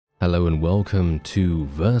Hello and welcome to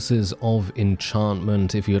Verses of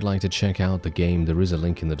Enchantment. If you'd like to check out the game, there is a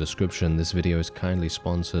link in the description. This video is kindly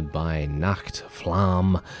sponsored by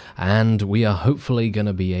Nachtflam, and we are hopefully going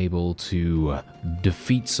to be able to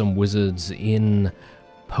defeat some wizards in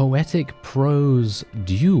poetic prose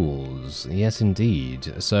duels. Yes,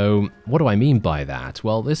 indeed. So, what do I mean by that?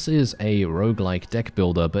 Well, this is a roguelike deck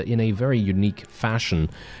builder, but in a very unique fashion.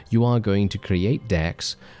 You are going to create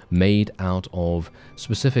decks made out of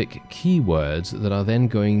specific keywords that are then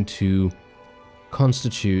going to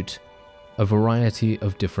constitute a variety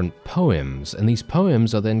of different poems, and these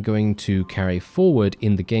poems are then going to carry forward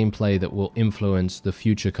in the gameplay that will influence the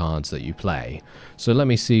future cards that you play. So let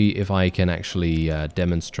me see if I can actually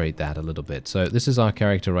demonstrate that a little bit. So this is our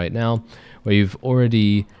character right now. We've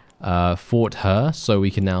already fought her, so we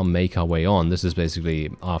can now make our way on. This is basically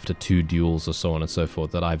after 2 duels or so on and so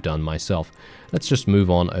forth that I've done myself. Let's just move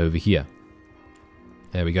on over here.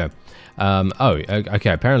 There we go. Okay,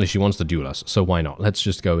 apparently she wants to duel us, so why not? Let's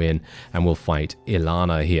just go in and we'll fight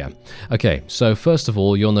Ilana here. Okay, so first of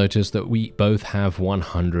all, you'll notice that we both have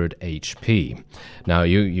 100 HP. Now,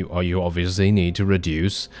 you obviously need to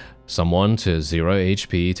reduce someone to 0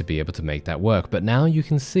 HP to be able to make that work, but now you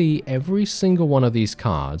can see every single one of these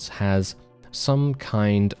cards has some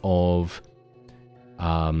kind of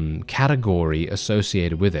category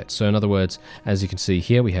associated with it. So in other words, as you can see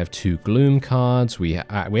here, we have 2 gloom cards. We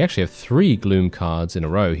actually have 3 gloom cards in a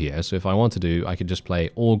row here. So if I want to do, I could just play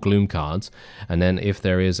all gloom cards, and then if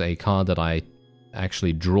there is a card that I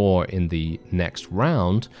actually draw in the next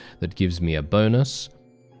round that gives me a bonus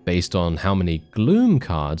based on how many gloom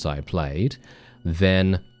cards I played,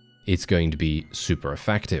 then it's going to be super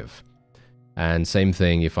effective. And same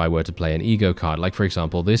thing if I were to play an ego card, like for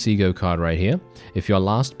example this ego card right here. If your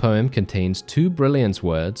last poem contains 2 brilliance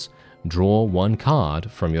words, draw 1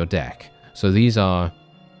 card from your deck. So these are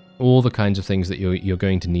all the kinds of things that you're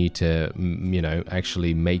going to need to,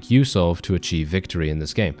 actually make use of to achieve victory in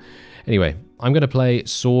this game. Anyway, I'm going to play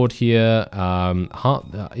sword here.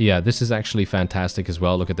 Yeah, this is actually fantastic as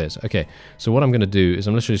well. Look at this. Okay, so what I'm going to do is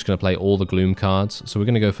I'm literally just going to play all the gloom cards. So we're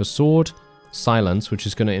going to go for sword, silence, which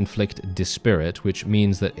is going to inflict dispirited, which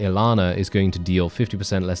means that Ilana is going to deal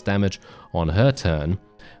 50% less damage on her turn.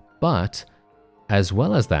 But as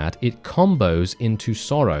well as that, it combos into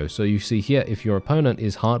sorrow. So you see here, if your opponent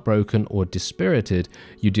is heartbroken or dispirited,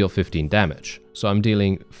 you deal 15 damage. So I'm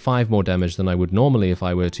dealing 5 more damage than I would normally if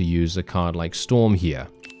I were to use a card like Storm here.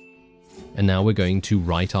 And now we're going to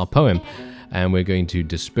write our poem. And we're going to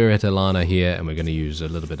dispirit Ilana here, and we're going to use a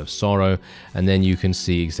little bit of sorrow, and then you can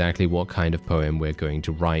see exactly what kind of poem we're going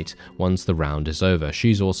to write once the round is over.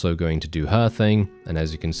 She's also going to do her thing, and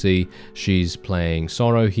as you can see, she's playing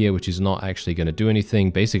sorrow here, which is not actually going to do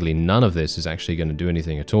anything. Basically, none of this is actually going to do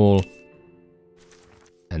anything at all.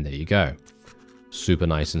 And there you go. Super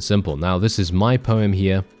nice and simple. Now, this is my poem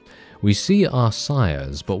here. We see our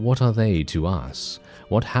sires, but what are they to us?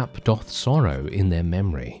 What hap doth sorrow in their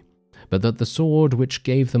memory? But that the sword which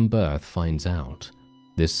gave them birth finds out,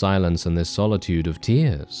 this silence and this solitude of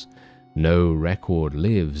tears. No record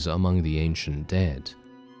lives among the ancient dead.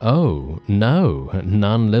 Oh, no,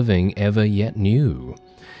 none living ever yet knew.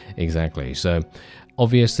 Exactly, so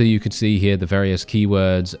obviously you could see here the various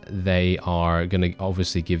keywords. They are going to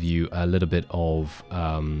obviously give you a little bit of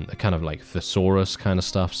kind of like thesaurus kind of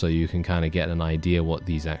stuff, so you can kind of get an idea what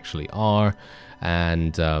these actually are.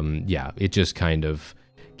 And yeah, it just kind of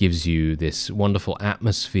gives you this wonderful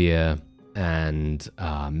atmosphere and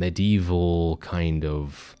medieval kind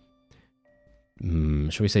of,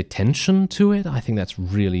 shall we say, tension to it? I think that's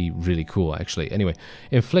really, really cool, actually. Anyway,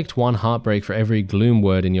 inflict 1 heartbreak for every gloom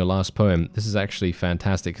word in your last poem. This is actually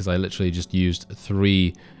fantastic because I literally just used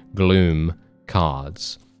 3 gloom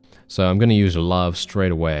cards. So I'm going to use love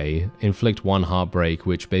straight away. Inflict 1 heartbreak,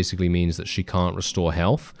 which basically means that she can't restore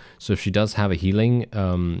health. So if she does have a healing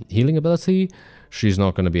ability, she's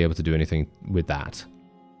not going to be able to do anything with that.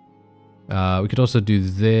 We could also do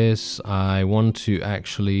this. I want to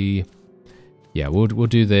actually... Yeah, we'll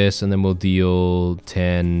do this, and then we'll deal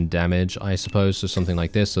 10 damage, I suppose, so something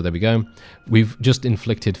like this. So there we go. We've just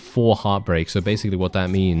inflicted 4 heartbreak. So basically what that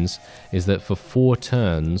means is that for 4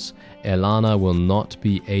 turns, Ilana will not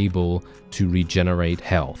be able to regenerate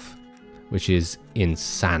health, which is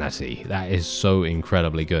insanity. That is so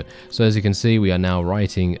incredibly good. So as you can see, we are now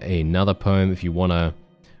writing another poem. If you want to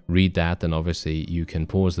read that, then obviously you can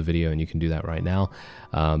pause the video and you can do that right now.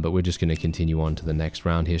 But we're just going to continue on to the next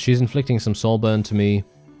round here. She's inflicting some soulburn to me.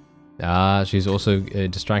 She's also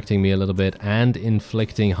distracting me a little bit and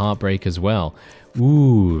inflicting heartbreak as well.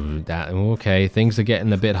 Ooh, okay, things are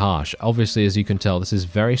getting a bit harsh. Obviously, as you can tell, this is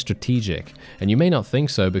very strategic. And you may not think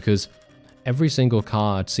so because every single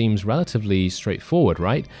card seems relatively straightforward,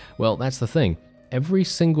 right? Well, that's the thing. Every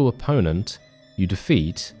single opponent you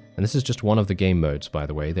defeat, and this is just one of the game modes, by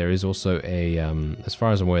the way. There is also a, as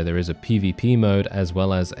far as I'm aware, there is a PvP mode as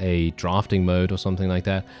well as a drafting mode or something like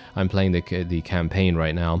that. I'm playing the campaign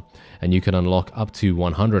right now, and you can unlock up to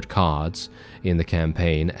 100 cards in the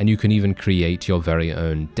campaign, and you can even create your very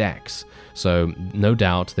own decks. So no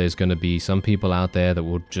doubt there's going to be some people out there that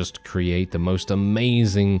will just create the most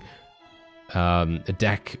amazing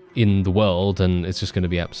deck in the world, and it's just going to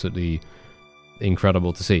be absolutely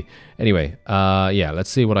incredible to see. Anyway, yeah, let's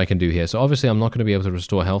see what I can do here. So obviously I'm not going to be able to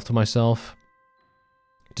restore health to myself.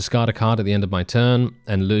 Discard a card at the end of my turn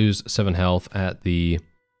and lose 7 health at the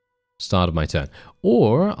start of my turn.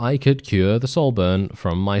 Or I could cure the soulburn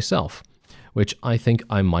from myself, which I think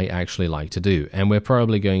I might actually like to do. And we're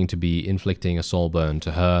probably going to be inflicting a soulburn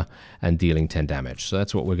to her and dealing 10 damage. So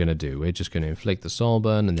that's what we're going to do. We're just going to inflict the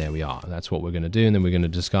soulburn, and there we are. That's what we're going to do. And then we're going to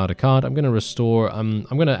discard a card. I'm going to restore, I'm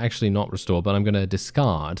going to actually not restore, but I'm going to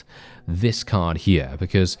discard this card here,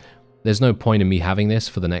 because there's no point in me having this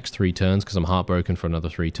for the next 3 turns because I'm heartbroken for another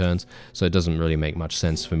 3 turns, so it doesn't really make much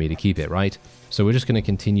sense for me to keep it, right? So we're just going to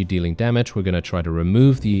continue dealing damage. We're going to try to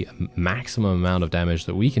remove the maximum amount of damage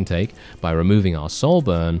that we can take by removing our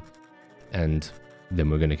soulburn, and then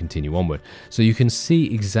we're going to continue onward. So you can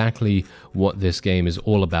see exactly what this game is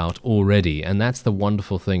all about already, and that's the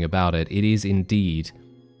wonderful thing about it. It is indeed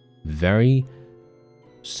very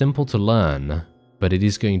simple to learn, but it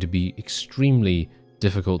is going to be extremely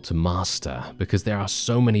difficult to master because there are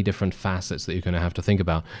so many different facets that you're going to have to think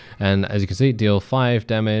about. And as you can see, deal 5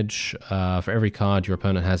 damage for every card your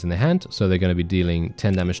opponent has in their hand, so they're going to be dealing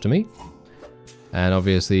 10 damage to me. And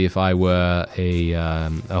obviously if I were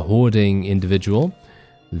a hoarding individual,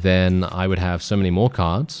 then I would have so many more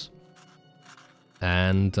cards,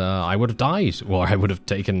 and I would have died, or I would have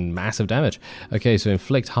taken massive damage. Okay, so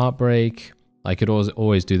inflict heartbreak. I could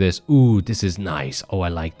always do this. Ooh, this is nice. Oh, I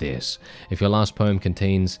like this. If your last poem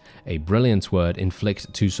contains a brilliance word,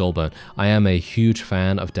 inflict 2 soulburn. I am a huge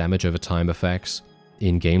fan of damage over time effects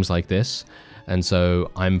in games like this, and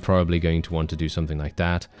so I'm probably going to want to do something like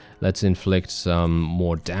that. Let's inflict some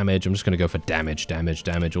more damage. I'm just going to go for damage, damage,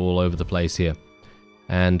 damage all over the place here.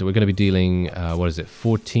 And we're going to be dealing, what is it,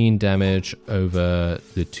 14 damage over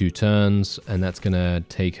the 2 turns, and that's going to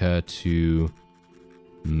take her to...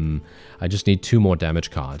 I just need 2 more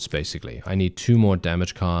damage cards, basically. I need 2 more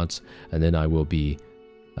damage cards, and then I will be...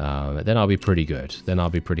 then I'll be pretty good. Then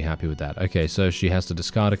I'll be pretty happy with that. Okay, so she has to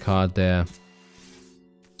discard a card there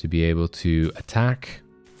to be able to attack.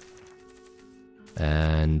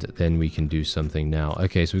 And then we can do something now.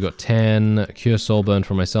 Okay, so we've got 10. Cure soulburn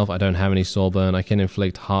for myself. I don't have any soulburn. I can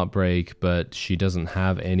inflict heartbreak, but she doesn't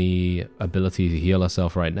have any ability to heal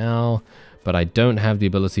herself right now. But I don't have the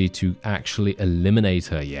ability to actually eliminate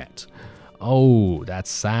her yet. Oh, that's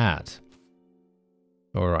sad.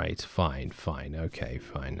 Alright, fine, fine, okay,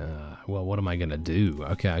 fine. Well, what am I gonna do?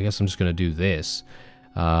 Okay, I guess I'm just gonna do this.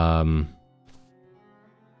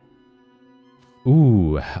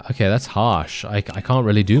 Ooh, okay, that's harsh. I can't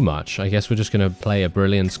really do much. I guess we're just gonna play a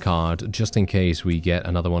brilliance card just in case we get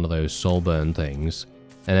another one of those soulburn things.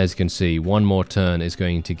 And as you can see, 1 more turn is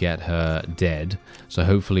going to get her dead. So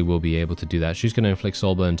hopefully we'll be able to do that. She's going to inflict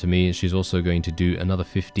soulburn to me. She's also going to do another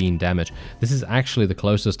 15 damage. This is actually the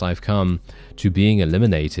closest I've come to being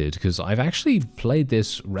eliminated, because I've actually played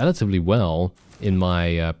this relatively well in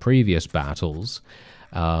my previous battles.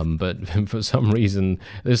 But for some reason,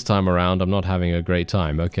 this time around, I'm not having a great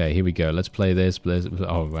time. Okay, here we go. Let's play this.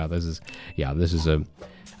 Oh, wow, this is a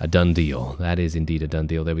done deal. That is indeed a done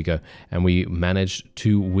deal. There we go. And we managed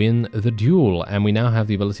to win the duel. And we now have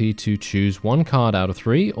the ability to choose 1 card out of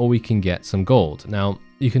 3, or we can get some gold. Now,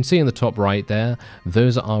 you can see in the top right there,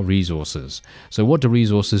 those are our resources. So what do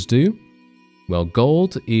resources do? Well,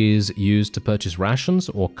 gold is used to purchase rations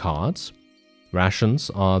or cards. Rations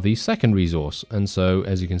are the second resource. And so,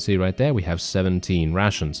 as you can see right there, we have 17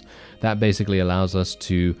 rations. That basically allows us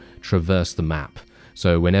to traverse the map.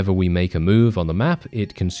 So whenever we make a move on the map,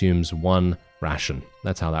 it consumes 1 ration.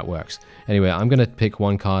 That's how that works. Anyway, I'm going to pick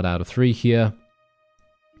 1 card out of 3 here.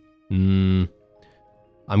 I'm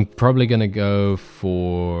probably going to go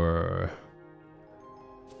for...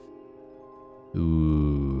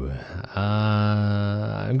 Ooh.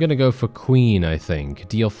 I'm gonna go for Queen, I think.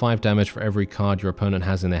 Deal 5 damage for every card your opponent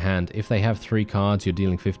has in their hand. If they have 3 cards, you're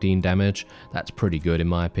dealing 15 damage. That's pretty good in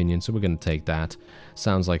my opinion, so we're gonna take that.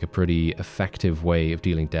 Sounds like a pretty effective way of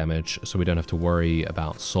dealing damage, so we don't have to worry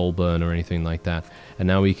about soulburn or anything like that. And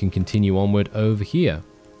now we can continue onward over here.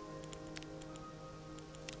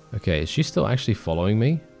 Okay, is she still actually following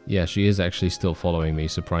me? Yeah, she is actually still following me,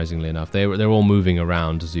 surprisingly enough. They're all moving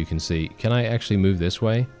around, as you can see. Can I actually move this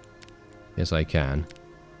way? Yes, I can.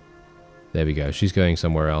 There we go. She's going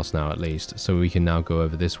somewhere else now, at least. So we can now go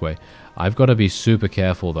over this way. I've got to be super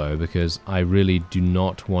careful, though, because I really do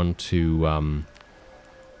not want to...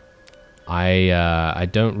 I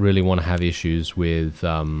don't really want to have issues with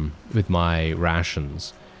my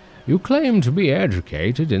rations. You claim to be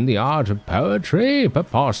educated in the art of poetry?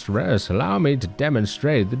 Preposterous. Allow me to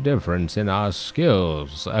demonstrate the difference in our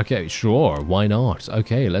skills. Okay, sure. Why not?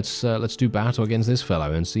 Okay, let's do battle against this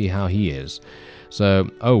fellow and see how he is. So,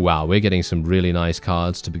 oh wow, we're getting some really nice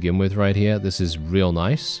cards to begin with right here. This is real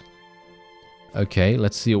nice. Okay,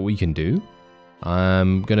 let's see what we can do.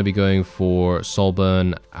 I'm going to be going for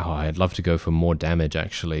soulburn. Oh, I'd love to go for more damage,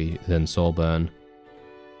 actually, than soulburn.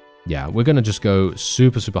 Yeah, we're going to just go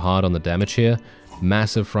super, super hard on the damage here.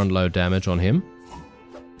 Massive front load damage on him.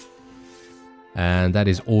 And that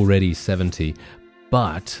is already 70.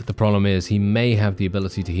 But the problem is he may have the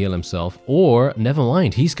ability to heal himself. Or, never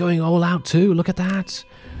mind, he's going all out too. Look at that.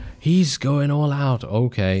 He's going all out.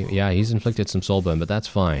 Okay, yeah, he's inflicted some soulburn, but that's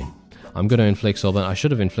fine. I'm going to inflict soulburn. I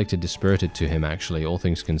should have inflicted dispirited to him, actually, all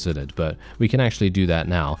things considered. But we can actually do that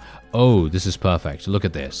now. Oh, this is perfect. Look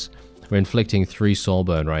at this. We're inflicting 3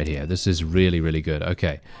 soulburn right here. This is really, really good.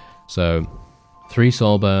 Okay, so 3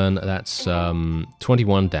 soulburn, that's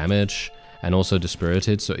 21 damage, and also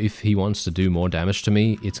dispirited. So if he wants to do more damage to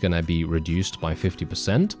me, it's going to be reduced by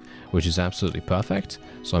 50%, which is absolutely perfect.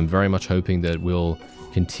 So I'm very much hoping that we'll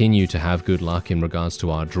continue to have good luck in regards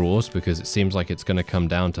to our draws, because it seems like it's going to come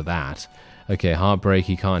down to that. Okay, heartbreak,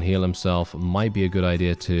 he can't heal himself. Might be a good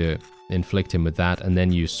idea to inflict him with that and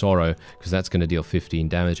then use sorrow, because that's going to deal 15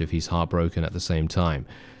 damage if he's heartbroken at the same time.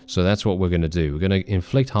 So that's what we're going to do. We're going to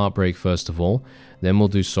inflict heartbreak first of all, then we'll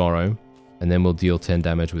do sorrow, and then we'll deal 10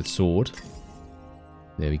 damage with sword.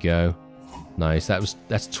 There we go. Nice.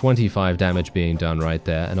 That's 25 damage being done right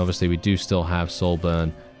there, and obviously we do still have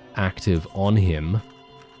soulburn active on him,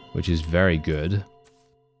 which is very good.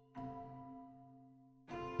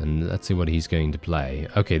 And let's see what he's going to play.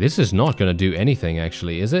 Okay, this is not going to do anything,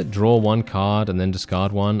 actually, is it? Draw 1 card and then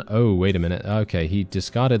discard 1. Oh, wait a minute. Okay, he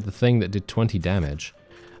discarded the thing that did 20 damage.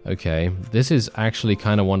 Okay, this is actually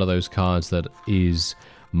kind of one of those cards that is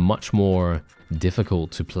much more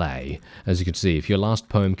difficult to play. As you can see, if your last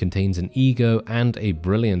poem contains an ego and a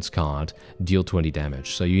brilliance card, deal 20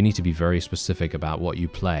 damage. So you need to be very specific about what you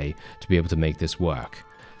play to be able to make this work.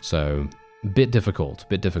 So... bit difficult.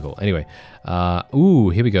 Anyway, ooh,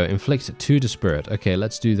 here we go. Inflict 2 to spirit. Okay,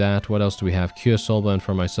 let's do that. What else do we have? Cure soulburn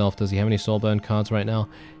for myself. Does he have any soulburn cards right now?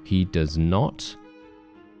 He does not.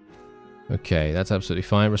 Okay, that's absolutely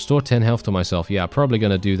fine. Restore 10 health to myself. Yeah, probably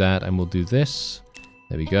going to do that, and we'll do this.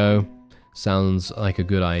 There we go. Sounds like a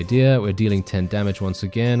good idea. We're dealing 10 damage once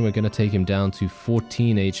again. We're going to take him down to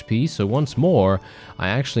 14 HP. So once more, I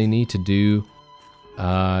actually need to do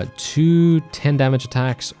 2 10 damage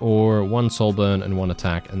attacks, or 1 soulburn and 1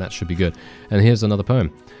 attack, and that should be good. And here's another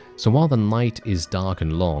poem. So while the night is dark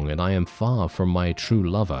and long, and I am far from my true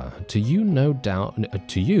lover, to you no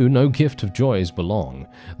gift of joys belong,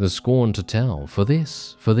 the scorn to tell. For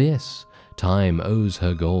this, time owes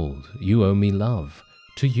her gold. You owe me love.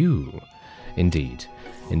 To you. Indeed.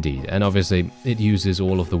 And obviously, it uses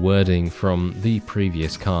all of the wording from the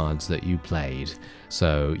previous cards that you played.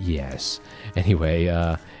 So, yes. Anyway,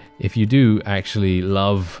 if you do actually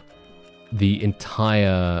love the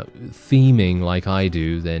entire theming like I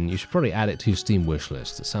do, then you should probably add it to your Steam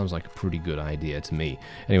wishlist. It sounds like a pretty good idea to me.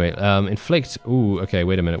 Anyway, inflict... Ooh, okay,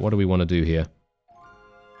 wait a minute. What do we want to do here?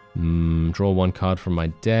 Draw 1 card from my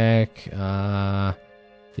deck.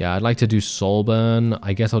 Yeah, I'd like to do soulburn.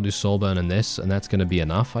 I guess I'll do soulburn in this, and that's going to be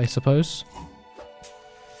enough, I suppose.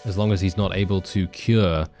 As long as he's not able to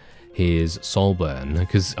cure his soulburn,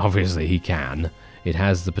 because obviously he can. It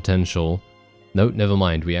has the potential. No, never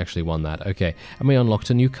mind, we actually won that. Okay, and we unlocked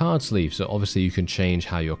a new card sleeve, so obviously you can change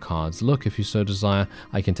how your cards look if you so desire.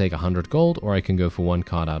 I can take 100 gold, or I can go for 1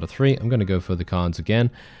 card out of 3. I'm going to go for the cards again,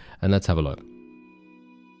 and let's have a look.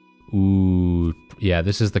 Ooh, yeah,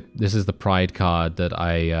 this is the pride card that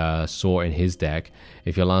I saw in his deck.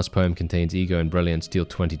 If your last poem contains ego and brilliance, deal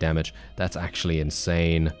 20 damage. That's actually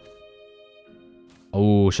insane.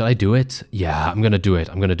 Oh, shall I do it? Yeah, I'm going to do it.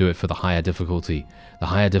 I'm going to do it for the higher difficulty. The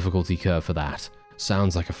higher difficulty curve for that.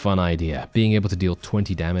 Sounds like a fun idea. Being able to deal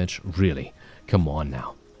 20 damage? Really? Come on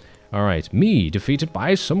now. Alright, me defeated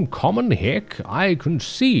by some common hick. I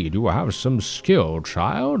concede you have some skill,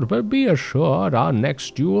 child, but be assured our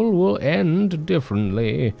next duel will end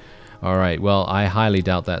differently. Alright, well, I highly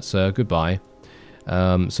doubt that, sir. Goodbye.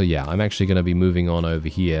 So yeah, I'm actually going to be moving on over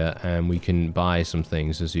here, and we can buy some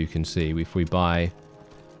things, as you can see. If we buy,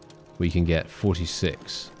 we can get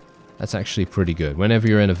 46. That's actually pretty good. Whenever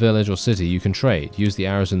you're in a village or city, you can trade. Use the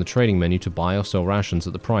arrows in the trading menu to buy or sell rations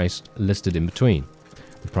at the price listed in between.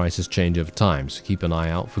 The prices change over time, so keep an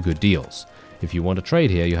eye out for good deals. If you want to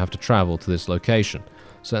trade here, you have to travel to this location.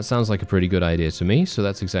 So that sounds like a pretty good idea to me, so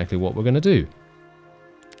that's exactly what we're going to do.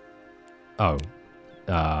 Oh.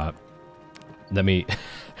 Let me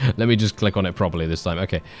let me just click on it properly this time.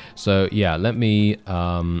 Okay, so yeah, let me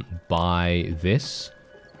buy this.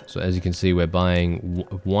 So as you can see, we're buying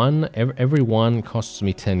one. Every one costs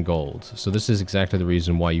me 10 gold. So this is exactly the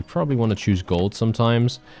reason why you probably want to choose gold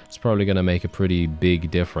sometimes. It's probably going to make a pretty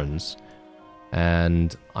big difference.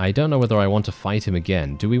 And I don't know whether I want to fight him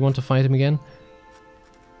again. Do we want to fight him again?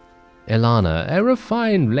 Elana, a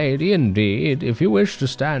refined lady indeed. If you wish to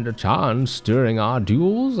stand a chance during our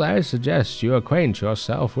duels, I suggest you acquaint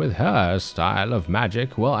yourself with her style of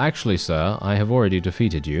magic. Well, actually, sir, I have already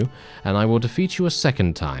defeated you, and I will defeat you a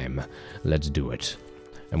second time. Let's do it.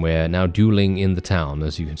 And we're now dueling in the town,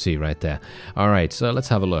 as you can see right there. Alright, so let's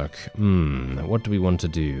have a look. What do we want to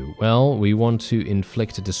do? Well, we want to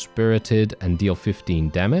inflict a dispirited and deal 15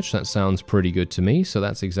 damage. That sounds pretty good to me, so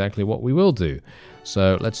that's exactly what we will do.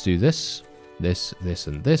 So let's do this, this,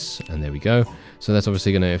 and this, and there we go. So that's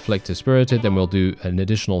obviously going to inflict dispirited, then we'll do an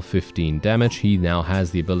additional 15 damage. He now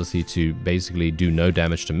has the ability to basically do no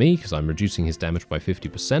damage to me, because I'm reducing his damage by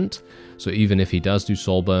 50%. So even if he does do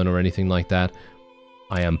soulburn or anything like that,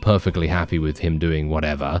 I am perfectly happy with him doing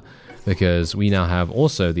whatever, because we now have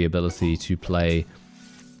also the ability to play,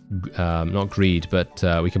 not greed, but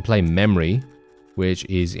we can play memory, which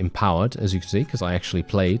is empowered, as you can see, because I actually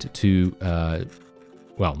played two,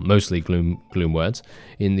 well, mostly gloom words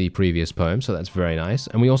in the previous poem, so that's very nice.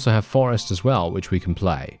 And we also have forest as well, which we can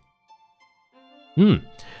play.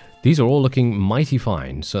 These are all looking mighty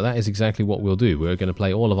fine, so that is exactly what we'll do. We're going to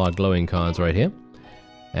play all of our glowing cards right here.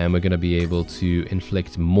 And we're going to be able to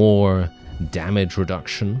inflict more damage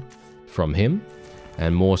reduction from him,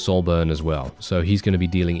 and more soulburn as well. So he's going to be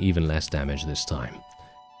dealing even less damage this time.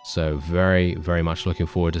 So very, very much looking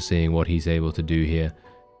forward to seeing what he's able to do here.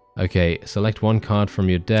 Okay, select one card from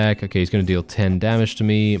your deck. Okay, he's going to deal 10 damage to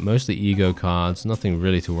me. Mostly ego cards. Nothing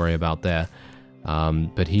really to worry about there.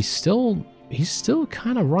 But he's still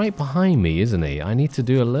kind of right behind me, isn't he? I need to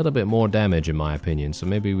do a little bit more damage, in my opinion. So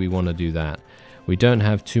maybe we want to do that. We don't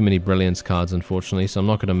have too many brilliance cards, unfortunately, so I'm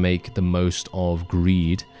not going to make the most of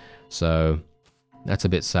greed. So that's a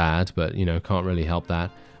bit sad, but, you know, can't really help that.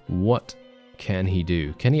 What can he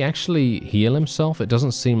do? Can he actually heal himself? It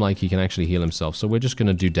doesn't seem like he can actually heal himself, so we're just going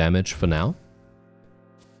to do damage for now.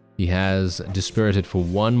 He has dispirited for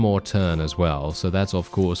one more turn as well, so that's,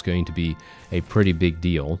 of course, going to be a pretty big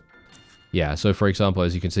deal. Yeah, so for example,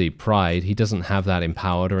 as you can see, Pride, he doesn't have that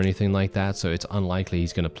empowered or anything like that, so it's unlikely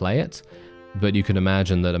he's going to play it. But you can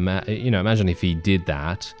imagine that, imagine if he did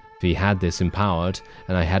that, if he had this empowered,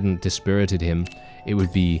 and I hadn't dispirited him, it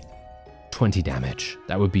would be 20 damage.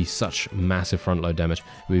 That would be such massive front load damage. It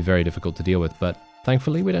would be very difficult to deal with, but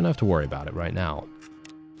thankfully we don't have to worry about it right now.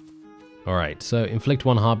 Alright, so inflict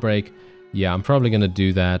one heartbreak. Yeah, I'm probably going to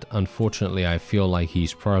do that. Unfortunately, I feel like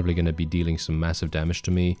he's probably going to be dealing some massive damage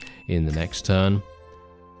to me in the next turn.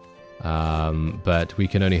 But we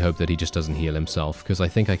can only hope that he just doesn't heal himself, because I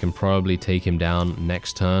think I can probably take him down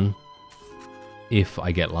next turn if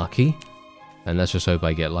I get lucky. And let's just hope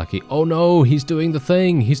I get lucky. Oh no, he's doing the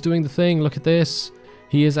thing! He's doing the thing! Look at this!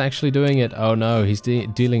 He is actually doing it! Oh no, he's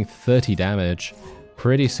dealing 30 damage.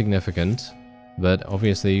 Pretty significant, but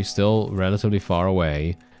obviously still relatively far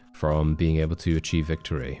away from being able to achieve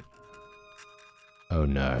victory. Oh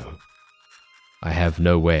no. I have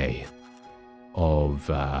no way of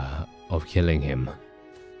killing him.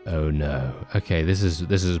 Oh no. Okay, this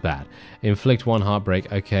is bad. Inflict one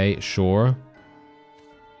heartbreak. Okay, sure.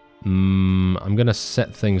 I'm gonna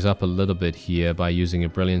set things up a little bit here by using a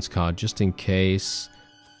brilliance card just in case.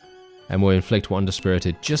 And we'll inflict one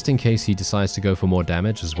dispirited just in case he decides to go for more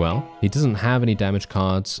damage as well. He doesn't have any damage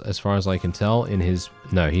cards as far as I can tell in his...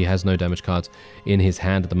 No, he has no damage cards in his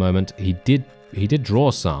hand at the moment. He did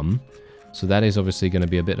draw some, so that is obviously going to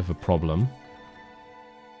be a bit of a problem.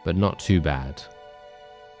 But not too bad.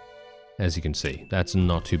 as you can see. That's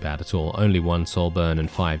not too bad at all. Only 1 soulburn and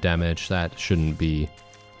 5 damage. That shouldn't be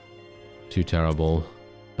too terrible.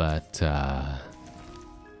 But,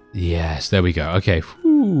 yes, there we go. Okay,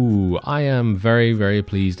 whew, I am very, very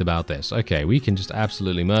pleased about this. Okay, we can just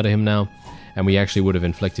absolutely murder him now. And we actually would have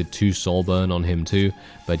inflicted 2 soulburn on him too.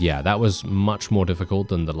 But yeah, that was much more difficult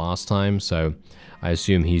than the last time. So I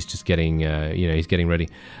assume he's just getting, he's getting ready.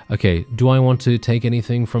 Okay, do I want to take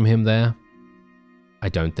anything from him there? I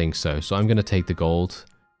don't think so. So I'm going to take the gold.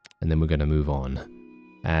 And then we're going to move on.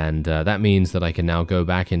 And that means that I can now go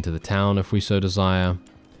back into the town if we so desire.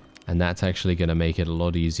 And that's actually going to make it a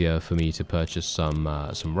lot easier for me to purchase some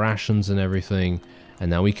rations and everything. And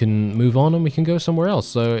now we can move on and we can go somewhere else.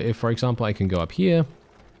 So if, for example, I can go up here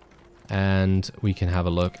and we can have a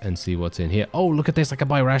look and see what's in here. Oh, look at this. I can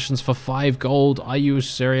buy rations for 5 gold. Are you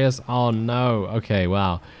serious? Oh, no. Okay,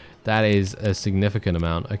 wow. That is a significant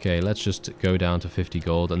amount. Okay, let's just go down to 50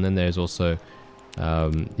 gold. And then there's also,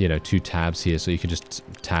 2 tabs here. So you can just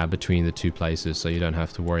tab between the 2 places. So you don't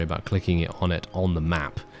have to worry about clicking on it on the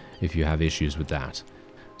map if you have issues with that.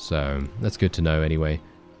 So that's good to know anyway.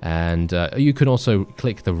 And you can also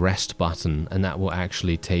click the rest button, and that will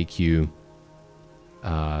actually take you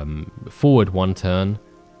forward 1 turn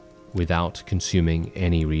without consuming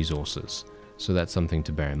any resources. So that's something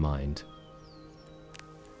to bear in mind.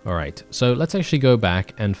 Alright, so let's actually go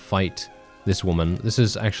back and fight this woman. This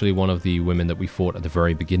is actually one of the women that we fought at the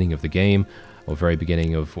very beginning of the game, or very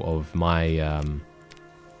beginning of my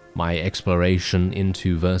my exploration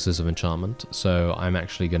into Verses of Enchantment. So I'm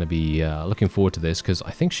actually going to be looking forward to this, because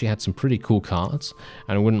I think she had some pretty cool cards,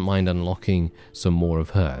 and I wouldn't mind unlocking some more of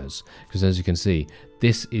hers. Because as you can see,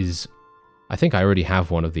 this is... I think I already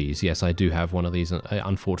have one of these. Yes, I do have one of these,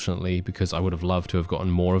 unfortunately, because I would have loved to have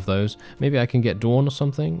gotten more of those. Maybe I can get Dawn or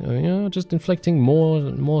something. Just inflicting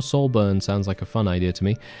more soul burn sounds like a fun idea to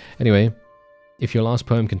me. Anyway... If your last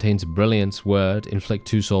poem contains a brilliance word, inflict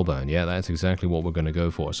 2 soulburn. Yeah, that's exactly what we're going to go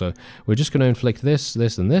for. So we're just going to inflict this,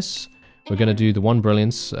 this, and this. We're going to do the 1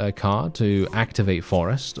 brilliance card to activate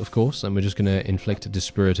forest, of course, and we're just going to inflict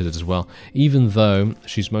dispirited as well. Even though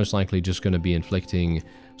she's most likely just going to be inflicting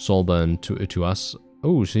soulburn to us.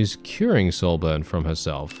 Oh, she's curing soulburn from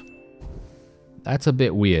herself. That's a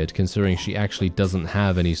bit weird, considering she actually doesn't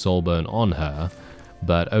have any soulburn on her.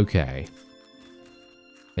 But okay.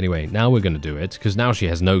 Anyway, now we're going to do it, because now she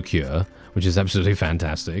has no cure, which is absolutely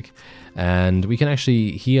fantastic. And we can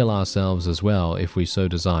actually heal ourselves as well, if we so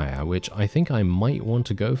desire, which I think I might want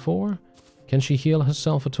to go for. Can she heal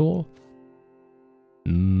herself at all?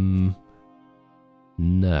 No,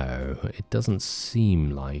 it doesn't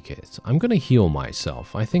seem like it. I'm going to heal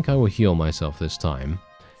myself. I think I will heal myself this time.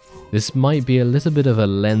 This might be a little bit of a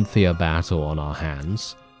lengthier battle on our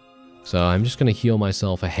hands. So I'm just going to heal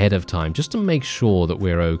myself ahead of time, just to make sure that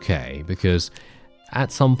we're okay, because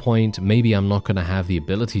at some point, maybe I'm not going to have the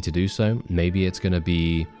ability to do so. Maybe it's going to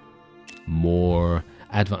be more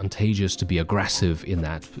advantageous to be aggressive in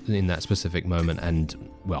that specific moment, and,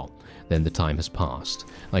 well, then the time has passed.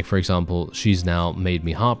 Like, for example, she's now made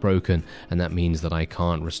me heartbroken, and that means that I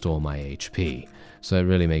can't restore my HP. So it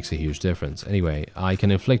really makes a huge difference. Anyway, I can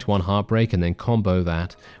inflict 1 heartbreak and then combo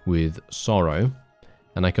that with sorrow.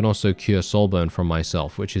 And I can also cure soulburn from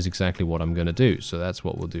myself, which is exactly what I'm going to do. So that's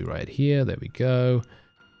what we'll do right here. There we go.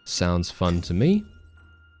 Sounds fun to me.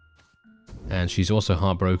 And she's also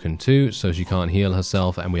heartbroken too, so she can't heal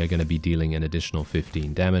herself, and we are going to be dealing an additional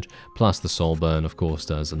 15 damage, plus the soulburn, of course,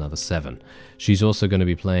 does another 7. She's also going to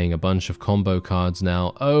be playing a bunch of combo cards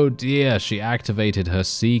now. Oh dear, she activated her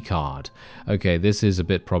C card. Okay, this is a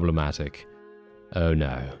bit problematic. Oh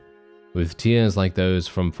no. With tears like those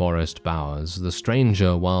from forest bowers, the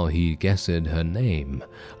stranger, while he guessed her name,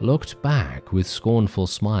 looked back with scornful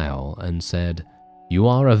smile and said, "You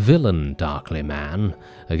are a villain, darkly man,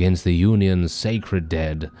 against the Union's sacred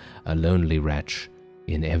dead, a lonely wretch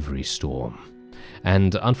in every storm."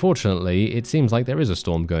 And unfortunately, it seems like there is a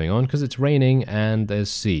storm going on, because it's raining and there's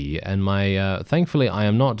sea, and thankfully I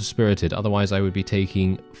am not dispirited, otherwise I would be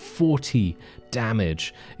taking 40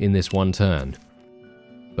 damage in this 1 turn.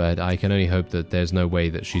 But I can only hope that there's no way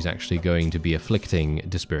that she's actually going to be afflicting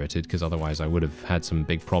dispirited, because otherwise I would have had some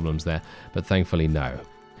big problems there. But thankfully, no.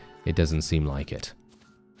 It doesn't seem like it.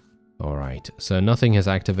 Alright, so nothing has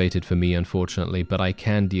activated for me, unfortunately, but I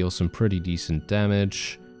can deal some pretty decent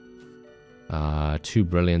damage. 2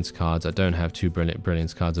 brilliance cards. I don't have 2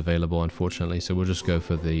 brilliance cards available, unfortunately, so we'll just go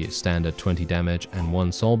for the standard 20 damage and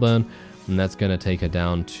 1 soulburn. And that's going to take her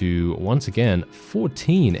down to, once again,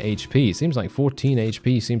 14 HP. Seems like 14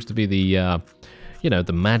 HP seems to be the,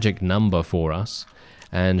 the magic number for us.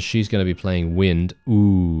 And she's going to be playing wind.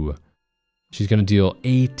 Ooh. She's going to deal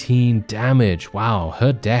 18 damage. Wow,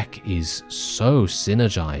 her deck is so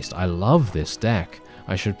synergized. I love this deck.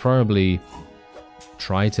 I should probably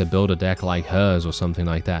try to build a deck like hers or something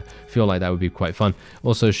like that. Feel like that would be quite fun.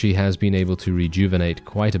 Also, she has been able to rejuvenate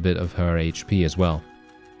quite a bit of her HP as well.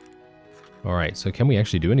 Alright, so can we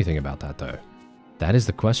actually do anything about that though? That is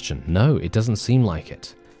the question. No, it doesn't seem like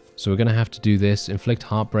it. So we're going to have to do this, inflict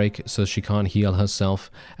heartbreak, so she can't heal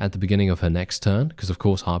herself at the beginning of her next turn, because of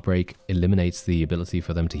course heartbreak eliminates the ability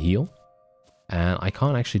for them to heal. And I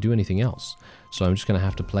can't actually do anything else. So I'm just going to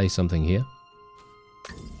have to play something here.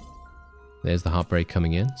 There's the heartbreak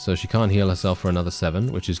coming in. So she can't heal herself for another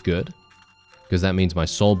 7, which is good. Because that means my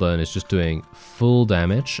soulburn is just doing full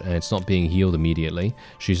damage, and it's not being healed immediately.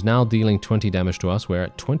 She's now dealing 20 damage to us. We're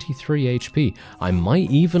at 23 HP. I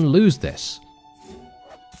might even lose this.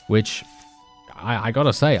 Which, I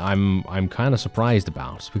gotta say, I'm kind of surprised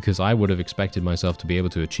about, because I would have expected myself to be able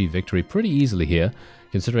to achieve victory pretty easily here,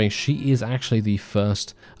 considering she is actually the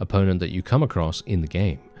first opponent that you come across in the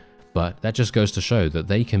game. But that just goes to show that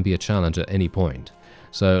they can be a challenge at any point.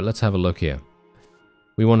 So let's have a look here.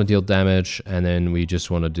 We want to deal damage, and then we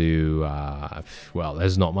just want to do, well,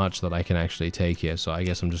 there's not much that I can actually take here, so I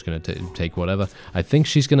guess I'm just going to take whatever. I think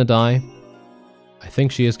she's going to die. I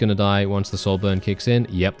think she is going to die once the soulburn kicks in.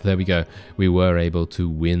 Yep, there we go. We were able to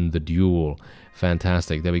win the duel.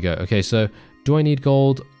 Fantastic. There we go. Okay, so do I need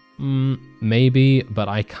gold? Maybe, but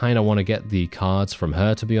I kind of want to get the cards from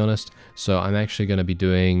her, to be honest. So I'm actually going to be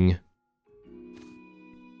doing...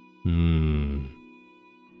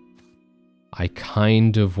 I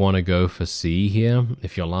kind of want to go for C here.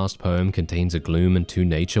 If your last poem contains a gloom and 2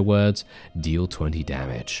 nature words, deal 20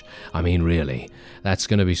 damage. I mean, really, that's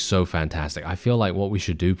going to be so fantastic. I feel like what we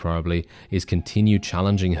should do probably is continue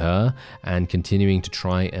challenging her and continuing to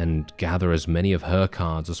try and gather as many of her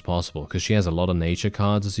cards as possible, because she has a lot of nature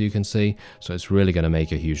cards, as you can see, so it's really going to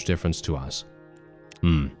make a huge difference to us.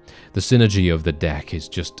 The synergy of the deck is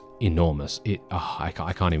just enormous. I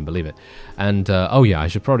can't even believe it. And oh yeah, I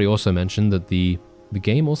should probably also mention that the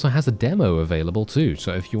game also has a demo available too.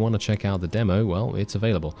 So if you want to check out the demo, well, it's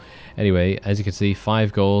available. Anyway, as you can see,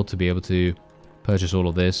 5 gold to be able to purchase all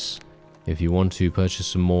of this. If you want to purchase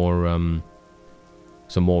some more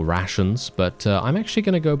rations, but I'm actually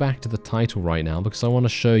going to go back to the title right now, because I want to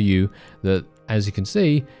show you that, as you can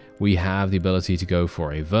see, we have the ability to go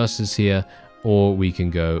for a versus here, or we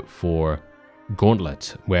can go for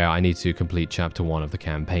Gauntlet, where I need to complete chapter 1 of the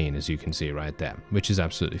campaign, as you can see right there, which is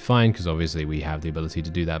absolutely fine, because obviously we have the ability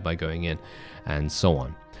to do that by going in and so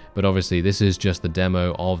on. But obviously this is just the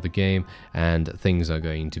demo of the game, and things are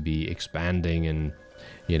going to be expanding and,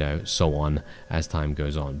 you know, so on as time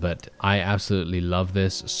goes on. But I absolutely love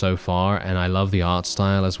this so far, and I love the art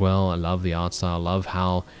style as well. I love the art style, love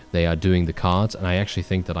how they are doing the cards, and I actually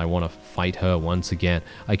think that I want to fight her once again.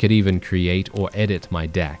 I could even create or edit my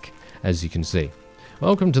deck, as you can see.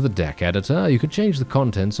 Welcome to the deck editor. You could change the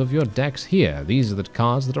contents of your decks here. These are the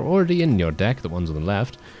cards that are already in your deck, the ones on the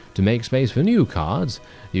left. To make space for new cards,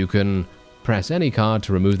 you can press any card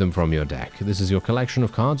to remove them from your deck. This is your collection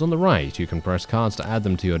of cards on the right. You can press cards to add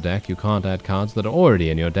them to your deck. You can't add cards that are already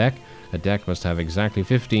in your deck. A deck must have exactly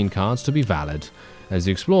 15 cards to be valid. As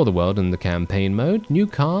you explore the world in the campaign mode, new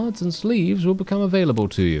cards and sleeves will become available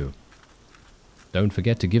to you. Don't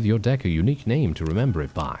forget to give your deck a unique name to remember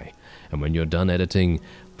it by. And when you're done editing,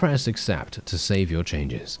 press accept to save your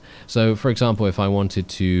changes. So, for example, if I wanted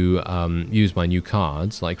to use my new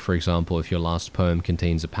cards, like for example, if your last poem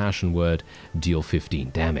contains a passion word, deal 15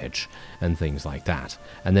 damage, and things like that.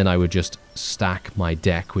 And then I would just stack my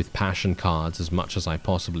deck with passion cards as much as I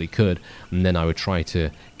possibly could, and then I would try to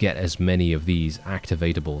get as many of these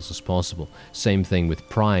activatables as possible. Same thing with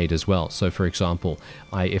pride as well. So, for example,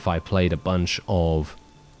 if I played a bunch of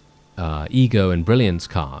ego and brilliance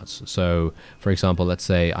cards. So, for example, let's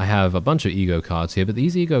say I have a bunch of ego cards here, but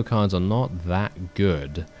these ego cards are not that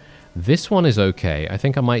good. This one is okay. I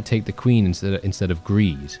think I might take the queen instead of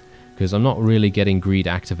greed, because I'm not really getting greed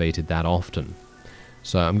activated that often.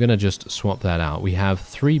 So I'm going to just swap that out. We have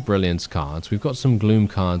 3 brilliance cards. We've got some gloom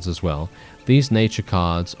cards as well. These nature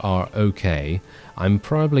cards are okay. I'm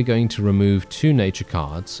probably going to remove 2 nature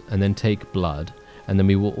cards and then take blood, and then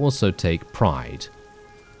we will also take pride.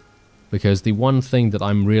 Because the one thing that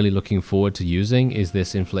I'm really looking forward to using is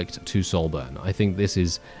this inflict 2 soulburn. I think this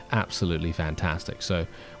is absolutely fantastic. So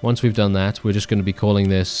once we've done that, we're just going to be calling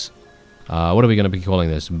this... what are we going to be calling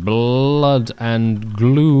this? Blood and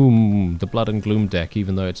Gloom. The Blood and Gloom deck,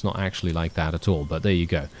 even though it's not actually like that at all. But there you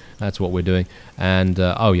go. That's what we're doing. And,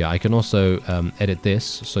 oh yeah, I can also edit this.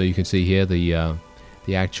 So you can see here the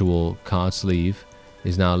actual card sleeve.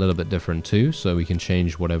 is now a little bit different too, so we can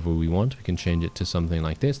change whatever we want. We can change it to something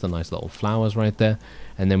like this, the nice little flowers right there,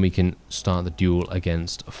 and then we can start the duel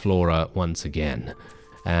against Flora once again.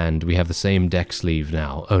 And we have the same deck sleeve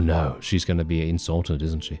now. Oh no, she's going to be insulted,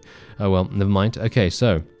 isn't she? Oh well, never mind. Okay,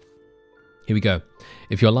 so here we go.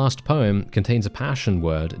 If your last poem contains a passion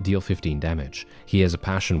word, deal 15 damage. Here's a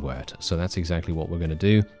passion word, so that's exactly what we're going to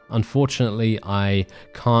do. Unfortunately, I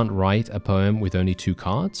can't write a poem with only 2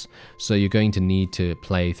 cards, so you're going to need to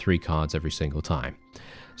play 3 cards every single time.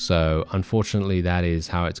 So unfortunately, that is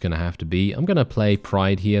how it's going to have to be. I'm going to play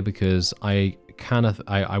Pride here because I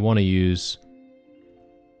want to use,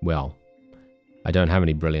 well, I don't have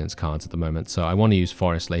any Brilliance cards at the moment, so I want to use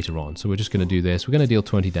Forest later on. So we're just going to do this. We're going to deal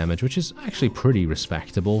 20 damage, which is actually pretty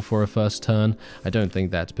respectable for a first turn. I don't think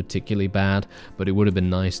that's particularly bad, but it would have been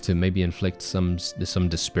nice to maybe inflict some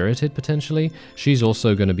dispirited, potentially. She's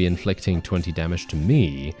also going to be inflicting 20 damage to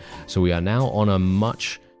me, so we are now on a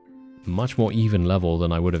much more even level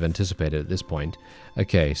than I would have anticipated at this point.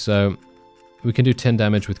 Okay, so we can do 10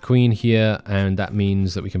 damage with Queen here, and that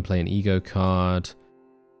means that we can play an ego card.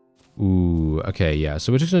 Ooh, okay, yeah.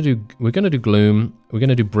 So we're gonna do Gloom, we're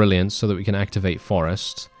gonna do Brilliance so that we can activate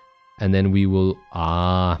Forest, and then we will,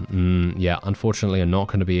 yeah, unfortunately I'm not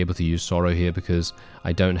gonna be able to use Sorrow here because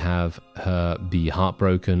I don't have her be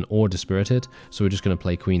Heartbroken or Dispirited, so we're just gonna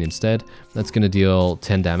play Queen instead. That's gonna deal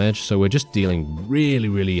 10 damage, so we're just dealing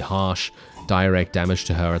really harsh, direct damage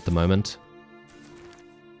to her at the moment,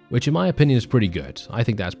 which in my opinion is pretty good. I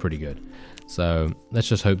think that's pretty good. So let's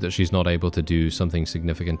just hope that she's not able to do something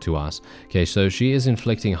significant to us. Okay, so she is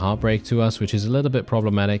inflicting Heartbreak to us, which is a little bit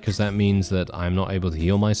problematic because that means that I'm not able to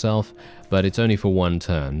heal myself, but it's only for 1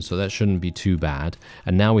 turn, so that shouldn't be too bad.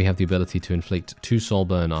 And now we have the ability to inflict 2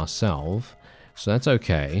 soulburn ourselves, so that's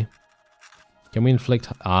okay. Can we inflict...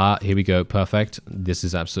 here we go, perfect. This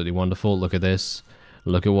is absolutely wonderful. Look at this.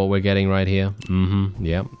 Look at what we're getting right here.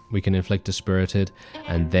 Yep. We can inflict Dispirited,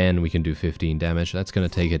 and then we can do 15 damage. That's going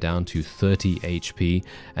to take it down to 30 HP,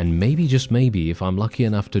 and maybe, just maybe, if I'm lucky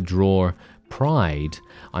enough to draw Pride,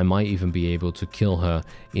 I might even be able to kill her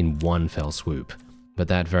in 1 fell swoop. But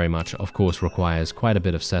that very much, of course, requires quite a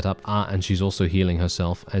bit of setup. And she's also healing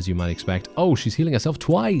herself, as you might expect. Oh, she's healing herself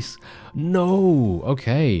twice! No!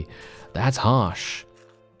 Okay. That's harsh.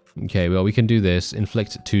 Okay, well, we can do this.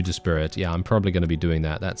 Inflict 2 Dispirit. Yeah, I'm probably going to be doing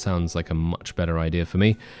that. That sounds like a much better idea for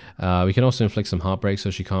me. We can also inflict some Heartbreak so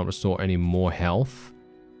she can't restore any more health,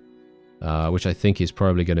 which I think is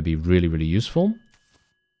probably going to be really useful.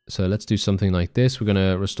 So let's do something like this. We're going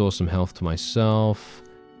to restore some health to myself.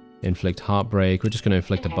 Inflict Heartbreak. We're just going to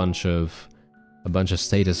inflict a bunch of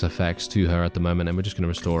status effects to her at the moment, and we're just going to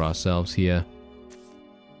restore ourselves here.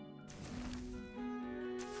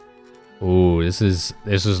 Oh, this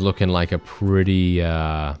is looking like a pretty,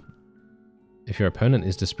 if your opponent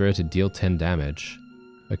is Dispirited, deal 10 damage.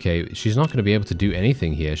 Okay, she's not going to be able to do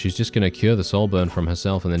anything here. She's just going to cure the soulburn from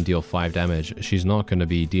herself and then deal 5 damage. She's not going to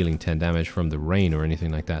be dealing 10 damage from the rain or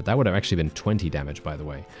anything like that. That would have actually been 20 damage, by the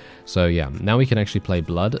way. So yeah, now we can actually play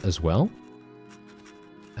Blood as well.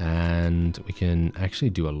 And we can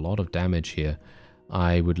actually do a lot of damage here.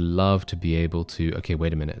 I would love to be able to... Okay,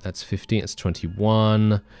 wait a minute. That's 15. That's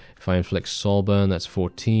 21. If I inflict Soulburn, that's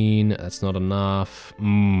 14. That's not enough.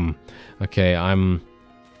 Okay, I'm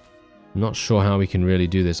not sure how we can really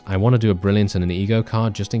do this. I want to do a Brilliance and an Ego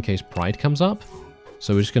card just in case Pride comes up.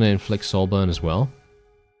 So we're just going to inflict Soulburn as well.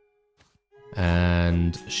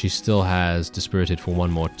 And she still has Dispirited for 1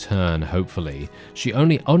 more turn, hopefully. She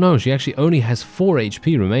only... Oh no, she actually only has 4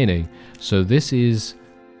 HP remaining. So this is...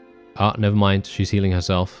 never mind. She's healing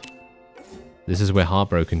herself. This is where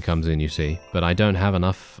Heartbroken comes in, you see. But I don't have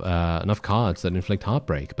enough cards that inflict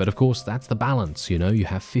Heartbreak. But of course, that's the balance, you know? You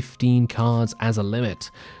have 15 cards as a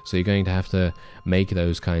limit. So you're going to have to make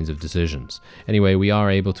those kinds of decisions. Anyway, we are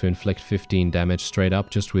able to inflict 15 damage straight up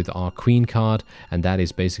just with our Queen card. And that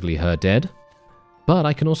is basically her dead. But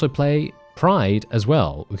I can also play Pride as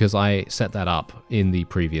well, because I set that up in the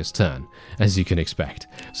previous turn, as you can expect.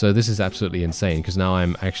 So this is absolutely insane, because now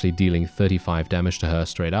I'm actually dealing 35 damage to her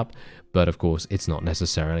straight up, but of course it's not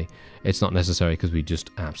necessary. It's not necessary because we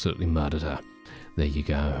just absolutely murdered her. There you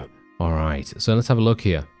go. Alright, so let's have a look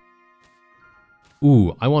here.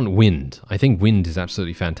 Ooh, I want Wind. I think Wind is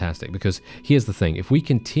absolutely fantastic, because here's the thing. If we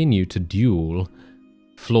continue to duel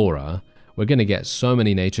Flora, we're going to get so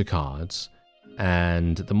many nature cards.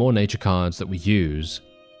 And the more nature cards that we use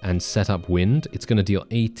and set up Wind, it's going to deal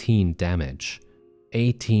 18 damage.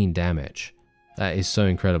 18 damage. That is so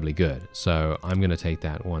incredibly good. So I'm going to take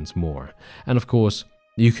that once more. And of course,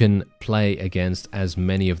 you can play against as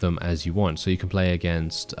many of them as you want. So you can play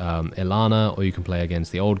against Ilana, or you can play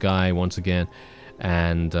against the old guy once again.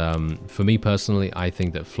 And for me personally, I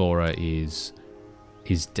think that Flora is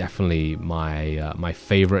definitely my my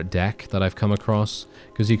favorite deck that I've come across,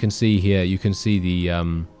 because you can see here, you can see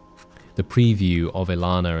the preview of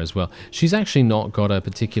Ilana as well. She's actually not got a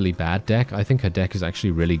particularly bad deck. I think her deck is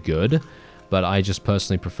actually really good, but I just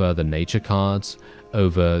personally prefer the nature cards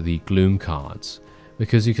over the gloom cards,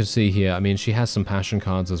 because you can see here, I mean, she has some passion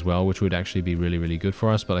cards as well, which would actually be really, really good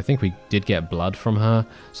for us, but I think we did get blood from her,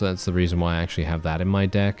 so that's the reason why I actually have that in my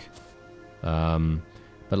deck.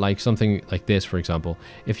 But like something like this, for example,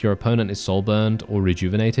 if your opponent is soulburned or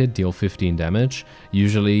rejuvenated, deal 15 damage.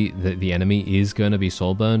 Usually the enemy is going to be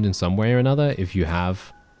soulburned in some way or another if you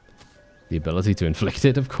have the ability to inflict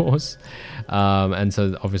it, of course. And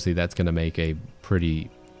so obviously that's going to make a pretty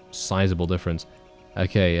sizable difference.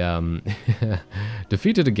 Okay,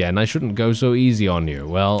 defeated again. I shouldn't go so easy on you.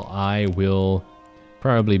 Well, I will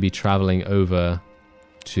probably be traveling over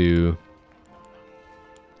to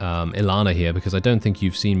Ilana here, because I don't think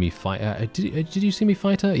you've seen me fight. Did you see me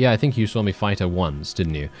fight her? Yeah, I think you saw me fight her once,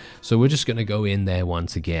 didn't you? So we're just going to go in there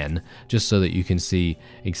once again, just so that you can see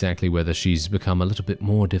exactly whether she's become a little bit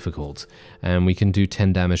more difficult. And we can do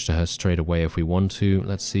 10 damage to her straight away if we want to.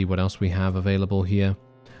 Let's see what else we have available here.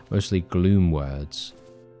 Mostly gloom words.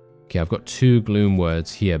 Okay, I've got 2 gloom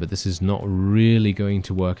words here, but this is not really going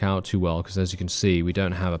to work out too well, because as you can see, we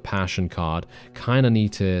don't have a passion card. Kind of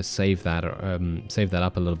need to save that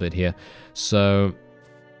up a little bit here. So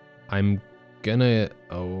I'm gonna...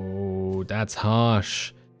 Oh, that's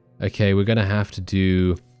harsh. Okay, we're gonna have to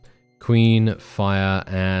do Queen, Fire,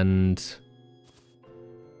 and...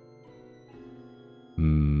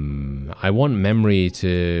 I want memory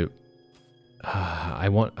to... I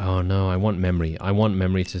want memory. I want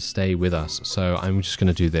memory to stay with us, so I'm just going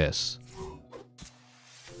to do this.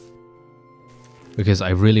 Because I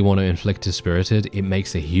really want to inflict dispirited. It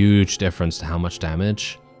makes a huge difference to how much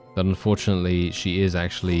damage. But unfortunately, she is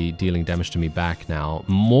actually dealing damage to me back now.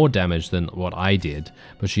 More damage than what I did,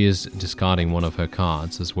 but she is discarding one of her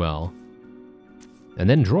cards as well. And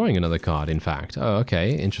then drawing another card, in fact. Oh,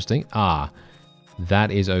 okay, interesting. Ah,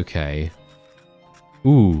 that is okay.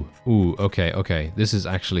 Ooh, okay. This is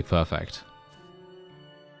actually perfect.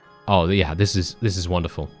 Oh, yeah, this is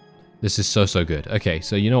wonderful. This is so good. Okay,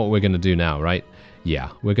 so you know what we're going to do now, right? Yeah,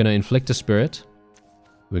 we're going to inflict a spirit.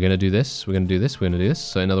 We're going to do this, we're going to do this, we're going to do this.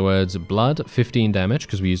 So in other words, blood, 15 damage,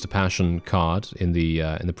 because we used a passion card in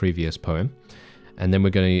the previous poem. And then we're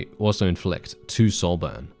going to also inflict 2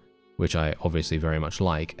 soulburn, which I obviously very much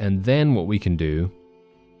like. And then what we can do...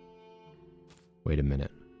 Wait a minute.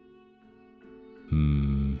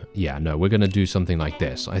 Yeah, no, we're going to do something like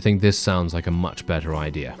this. I think this sounds like a much better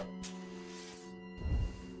idea.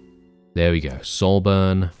 There we go.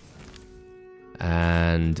 Soulburn.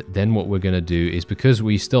 And then what we're going to do is, because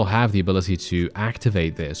we still have the ability to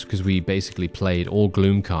activate this, because we basically played all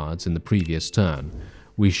gloom cards in the previous turn,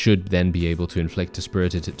 we should then be able to inflict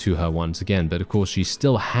Dispirited to her once again. But of course, she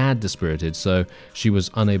still had Dispirited, so she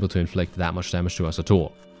was unable to inflict that much damage to us at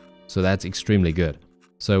all. So that's extremely good.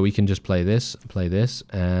 So we can just play this,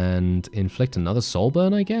 and inflict another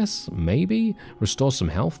soulburn, I guess? Maybe? Restore some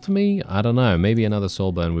health to me? I don't know. Maybe another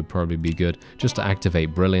soulburn would probably be good, just to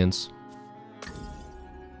activate Brilliance.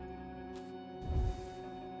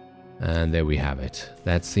 And there we have it.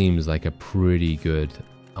 That seems like a pretty good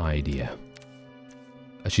idea.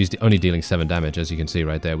 She's only dealing 7 damage, as you can see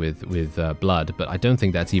right there with blood, but I don't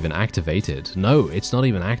think that's even activated. No, it's not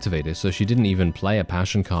even activated, so she didn't even play a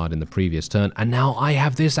passion card in the previous turn, and now I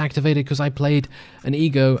have this activated because I played an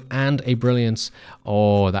ego and a brilliance.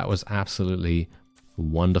 Oh, that was absolutely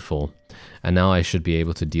wonderful. And now I should be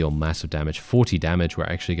able to deal massive damage. 40 damage we're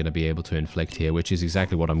actually going to be able to inflict here, which is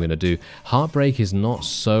exactly what I'm going to do. Heartbreak is not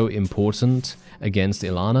so important against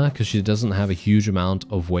Ilana, because she doesn't have a huge amount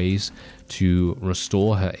of ways to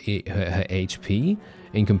restore her HP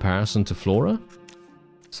in comparison to Flora.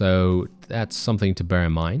 So that's something to bear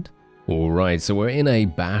in mind. Alright, so we're in a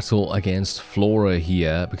battle against Flora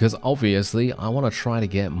here, because obviously I want to try to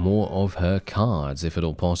get more of her cards, if at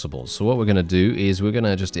all possible. So what we're going to do is we're going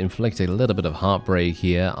to just inflict a little bit of Heartbreak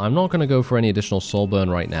here. I'm not going to go for any additional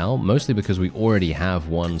Soulburn right now, mostly because we already have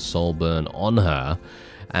 1 Soulburn on her.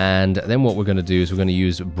 And then what we're going to do is we're going to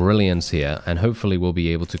use Brilliance here, and hopefully we'll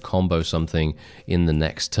be able to combo something in the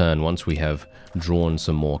next turn once we have drawn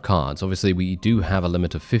some more cards. Obviously, we do have a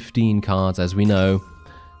limit of 15 cards, as we know,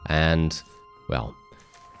 and, well,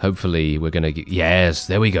 hopefully we're going to get... Yes,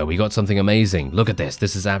 there we go. We got something amazing. Look at this.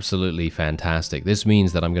 This is absolutely fantastic. This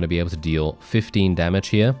means that I'm going to be able to deal 15 damage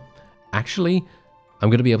here. Actually, I'm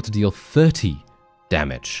going to be able to deal 30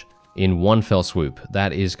 damage in one fell swoop.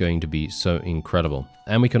 That is going to be so incredible.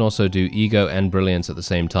 And we can also do ego and brilliance at the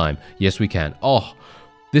same time. Yes, we can. Oh,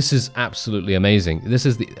 this is absolutely amazing. This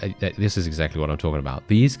is exactly what I'm talking about.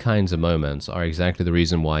 These kinds of moments are exactly the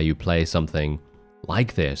reason why you play something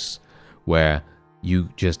like this, where you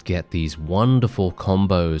just get these wonderful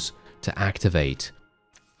combos to activate.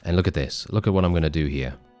 And look at this. Look at what I'm going to do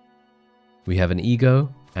here. We have an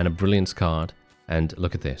ego and a brilliance card. And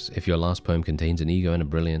look at this. If your last poem contains an ego and a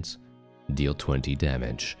brilliance, deal 20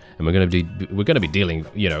 damage. And we're going to be dealing,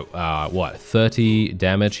 you know, what, 30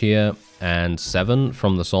 damage here and 7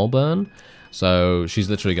 from the soulburn. So she's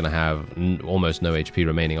literally going to have almost no HP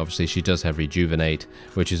remaining. Obviously, she does have rejuvenate,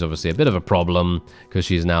 which is obviously a bit of a problem because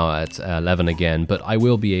she's now at 11 again. But I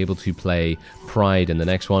will be able to play pride in the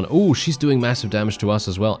next one. Oh, she's doing massive damage to us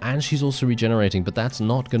as well. And she's also regenerating, but that's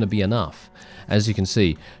not going to be enough. As you can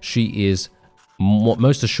see, she is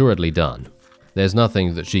most assuredly done. There's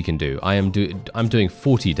nothing that she can do. I'm doing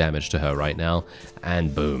 40 damage to her right now,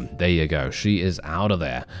 and boom, there you go. She is out of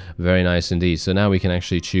there. Very nice indeed. So now we can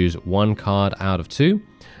actually choose one card out of 2.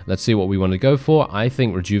 Let's see what we want to go for. I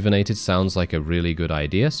think rejuvenated sounds like a really good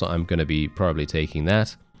idea, so I'm going to be probably taking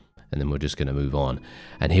that. And then we're just going to move on.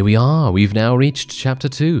 And here we are. We've now reached Chapter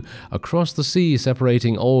 2. Across the sea,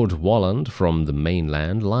 separating Old Walland from the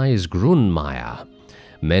mainland, lies Grunmire.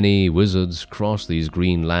 Many wizards cross these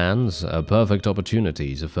green lands, a perfect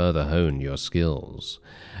opportunity to further hone your skills.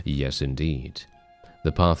 Yes, indeed.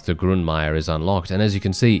 The path to Grunmire is unlocked, and as you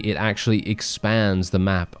can see, it actually expands the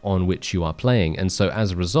map on which you are playing. And so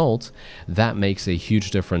as a result, that makes a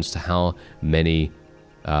huge difference to how many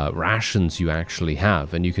rations you actually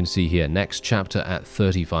have. And you can see here, next chapter at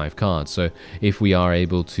 35 cards. So if we are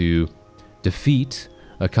able to defeat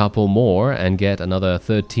a couple more and get another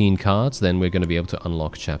 13 cards, then we're going to be able to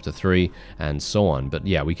unlock chapter 3 and so on. But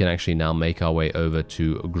yeah, we can actually now make our way over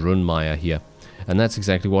to Grunmire here, and that's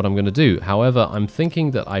exactly what I'm going to do. However, I'm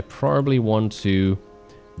thinking that I probably want to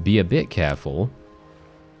be a bit careful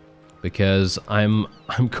because I'm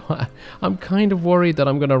kind of worried that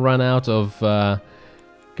I'm going to run out of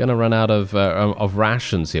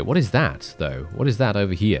rations here. What is that though? What is that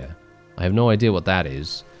over here? I have no idea what that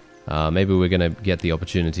is. Maybe we're going to get the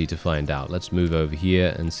opportunity to find out. Let's move over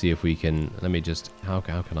here and see if we can... Let me just... How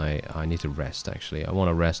can I... I need to rest, actually. I want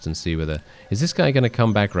to rest and see whether... Is this guy going to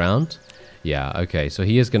come back round? Yeah, okay. So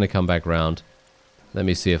he is going to come back round. Let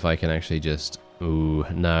me see if I can actually just... Ooh,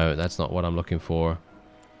 no, that's not what I'm looking for.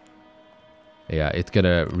 Yeah, it's going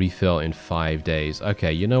to refill in 5 days.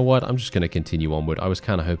 Okay, you know what? I'm just going to continue onward. I was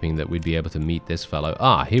kind of hoping that we'd be able to meet this fellow.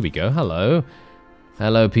 Ah, here we go. Hello.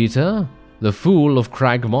 Hello, Peter. The Fool of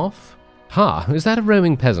Cragmoth? Ha, is that a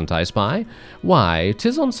roaming peasant I spy? Why,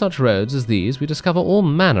 'tis on such roads as these we discover all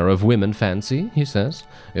manner of women fancy, he says.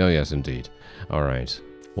 Oh, yes, indeed. All right.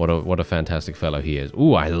 What a fantastic fellow he is.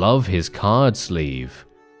 Ooh, I love his card sleeve.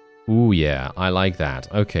 Ooh, yeah, I like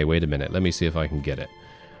that. Okay, wait a minute. Let me see if I can get it.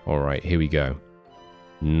 All right, here we go.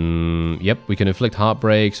 Yep, we can inflict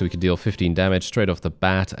heartbreak, so we can deal 15 damage straight off the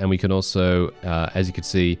bat, and we can also, as you can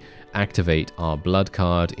see, activate our blood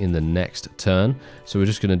card in the next turn. So we're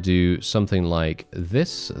just going to do something like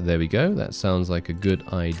this. There we go. That sounds like a good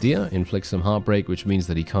idea. Inflict some heartbreak, which means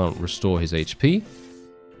that he can't restore his HP.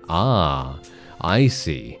 Ah, I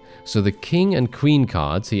see. So the king and queen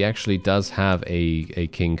cards, he actually does have a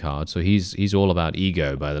king card. So he's all about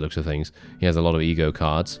ego by the looks of things. He has a lot of ego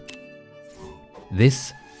cards.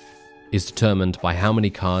 This is determined by how many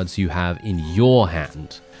cards you have in your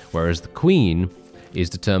hand, whereas the queen is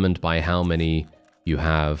determined by how many you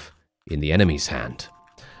have in the enemy's hand.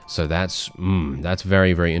 So that's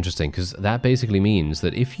very, very interesting, because that basically means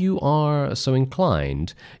that if you are so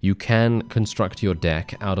inclined, you can construct your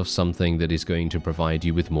deck out of something that is going to provide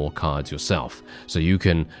you with more cards yourself. So you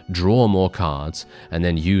can draw more cards and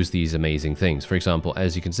then use these amazing things. For example,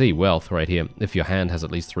 as you can see, wealth right here, if your hand has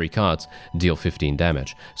at least 3 cards, deal 15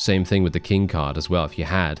 damage. Same thing with the king card as well. If you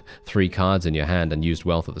had 3 cards in your hand and used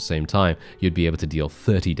wealth at the same time, you'd be able to deal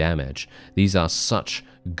 30 damage. These are such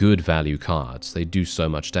good value cards. They do so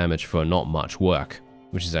much damage for not much work,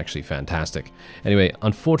 which is actually fantastic. Anyway,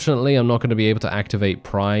 unfortunately, I'm not going to be able to activate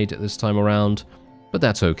Pride this time around, but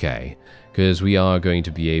that's okay, because we are going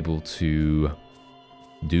to be able to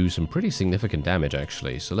do some pretty significant damage,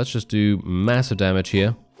 actually. So let's just do massive damage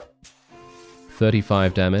here.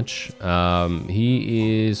 35 damage.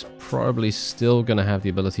 He is probably still going to have the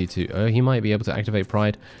ability to... he might be able to activate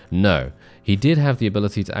Pride. No. He did have the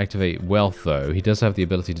ability to activate Wealth, though. He does have the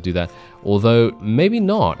ability to do that. Although, maybe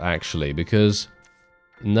not, actually, because...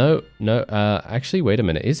 No, actually, wait a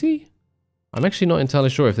minute. Is he? I'm actually not entirely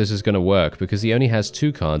sure if this is going to work, because he only has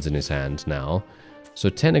 2 cards in his hand now. So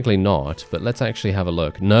technically not, but let's actually have a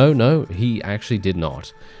look. No, he actually did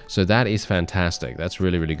not. So that is fantastic. That's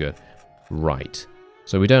really, really good. Right.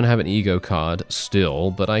 So we don't have an ego card still,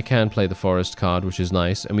 but I can play the forest card, which is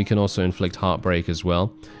nice. And we can also inflict heartbreak as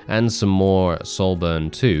well. And some more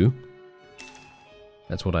soulburn too.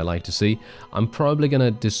 That's what I like to see. I'm probably going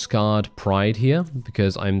to discard pride here,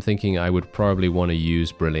 because I'm thinking I would probably want to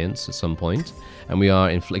use brilliance at some point. And we are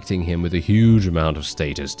inflicting him with a huge amount of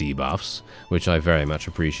status debuffs, which I very much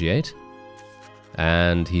appreciate.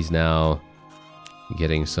 And he's now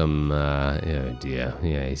getting some, oh dear,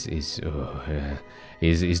 yeah,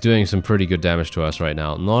 he's doing some pretty good damage to us right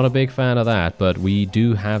now. Not a big fan of that, but we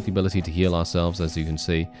do have the ability to heal ourselves, as you can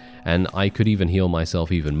see. And I could even heal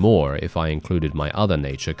myself even more if I included my other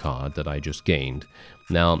nature card that I just gained.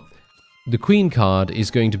 Now, the Queen card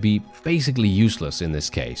is going to be basically useless in this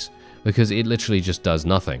case, because it literally just does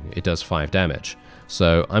nothing. It does 5 damage.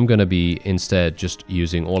 So I'm going to be instead just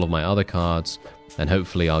using all of my other cards, and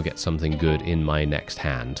hopefully I'll get something good in my next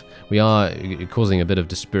hand. We are causing a bit of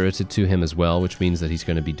dispirited to him as well, which means that he's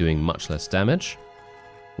going to be doing much less damage.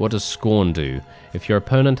 What does Scorn do? If your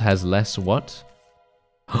opponent has less what?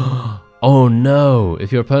 Oh no!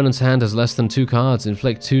 If your opponent's hand has less than 2 cards,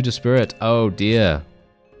 inflict 2 dispirit. Oh dear.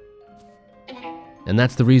 And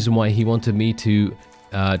that's the reason why he wanted me to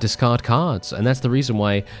discard cards, and that's the reason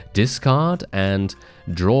why discard and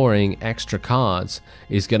drawing extra cards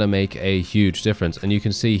is going to make a huge difference. And you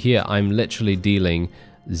can see here I'm literally dealing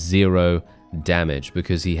 0 damage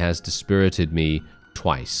because he has dispirited me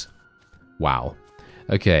twice. Wow.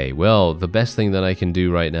 Okay, well, the best thing that I can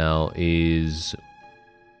do right now is,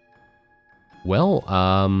 well,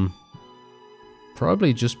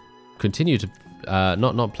 probably just continue to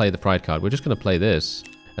not play the pride card. We're just going to play this.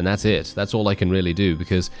 And that's it. That's all I can really do,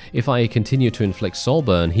 because if I continue to inflict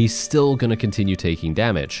soulburn, he's still going to continue taking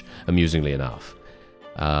damage, amusingly enough.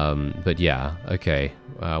 But yeah, okay.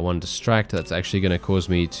 1 distract, that's actually going to cause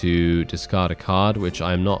me to discard a card, which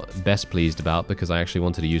I'm not best pleased about, because I actually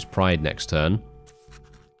wanted to use pride next turn.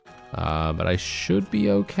 But I should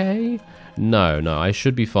be okay? No, I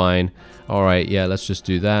should be fine. Alright, yeah, let's just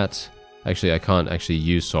do that. Actually, I can't actually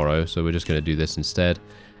use sorrow, so we're just going to do this instead.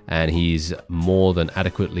 And he's more than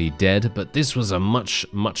adequately dead, but this was a much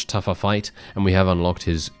tougher fight, and we have unlocked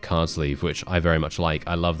his card sleeve, which I very much like.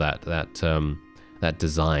 I love that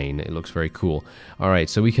design. It looks very cool. Alright,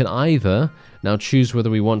 so we can either now choose whether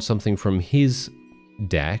we want something from his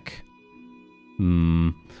deck.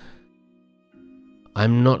 I'm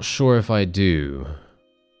not sure if I do.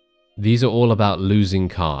 These are all about losing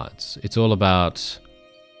cards. It's all about...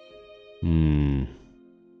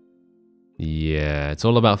 Yeah, it's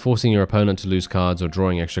all about forcing your opponent to lose cards or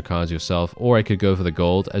drawing extra cards yourself, or I could go for the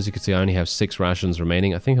gold. As you can see, I only have 6 rations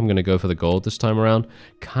remaining. I think I'm going to go for the gold this time around.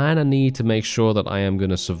 Kind of need to make sure that I am going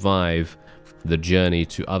to survive the journey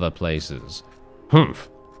to other places. Humph.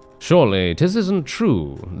 Surely 'tis isn't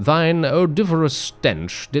true. Thine odoriferous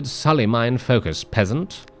stench did sully mine focus,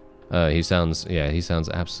 peasant. He sounds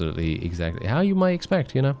absolutely exactly how you might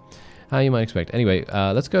expect, you know? How you might expect. Anyway,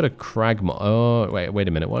 let's go to Cragmore. Oh, wait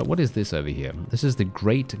a minute. What is this over here? This is the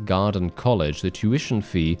Great Garden College. The tuition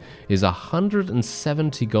fee is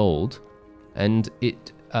 170 gold, and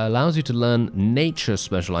it allows you to learn nature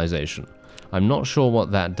specialization. I'm not sure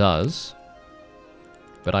what that does,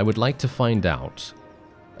 but I would like to find out.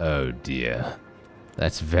 Oh dear.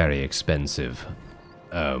 That's very expensive.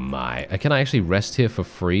 Oh my. Can I actually rest here for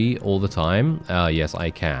free all the time? Yes, I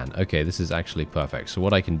can. Okay, this is actually perfect. So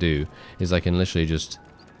what I can do is I can literally just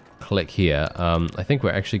click here. I think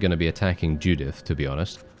we're actually going to be attacking Judith, to be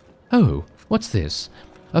honest. Oh, what's this?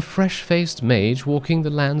 A fresh-faced mage walking the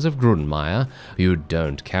lands of Grunmeyer. You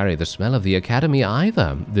don't carry the smell of the academy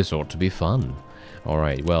either. This ought to be fun.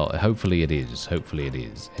 Alright, well, hopefully it is. Hopefully it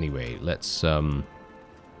is. Anyway, let's... I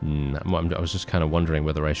was just kind of wondering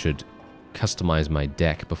whether I should customize my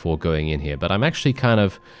deck before going in here, but I'm actually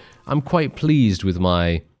I'm quite pleased with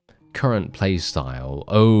my current playstyle.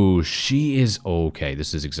 Oh, she is okay.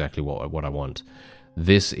 This is exactly what I want.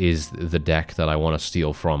 This is the deck that I want to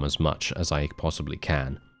steal from as much as I possibly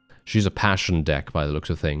can. She's a passion deck by the looks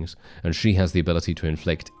of things, and she has the ability to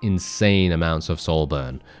inflict insane amounts of soul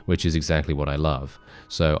burn, which is exactly what I love.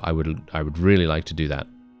 So I would really like to do that.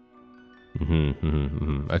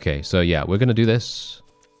 Okay, so yeah, we're gonna do this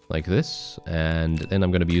like this, and then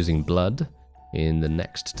I'm going to be using blood in the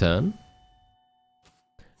next turn.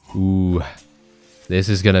 Ooh, this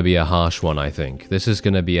is going to be a harsh one, I think. This is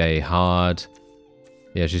going to be a hard...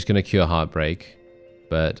 Yeah, she's going to cure heartbreak,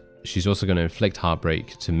 but she's also going to inflict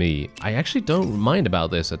heartbreak to me. I actually don't mind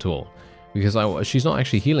about this at all, because she's not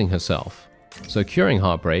actually healing herself. So curing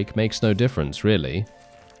heartbreak makes no difference, really.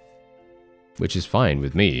 Which is fine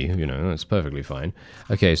with me, you know, it's perfectly fine.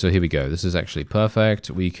 Okay, so here we go. This is actually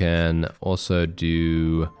perfect. We can also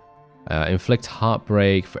do inflict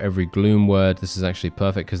heartbreak for every gloom word. This is actually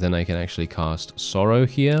perfect because then I can actually cast sorrow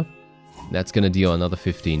here. That's going to deal another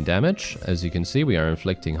 15 damage. As you can see, we are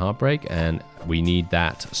inflicting heartbreak, and we need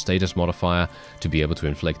that status modifier to be able to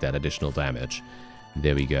inflict that additional damage.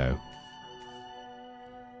 There we go.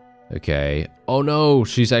 Okay. Oh no,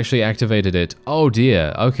 she's actually activated it. Oh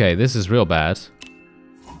dear. Okay, this is real bad.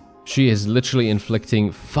 She is literally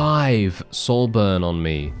inflicting 5 soulburn on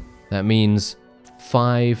me. That means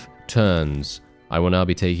 5 turns. I will now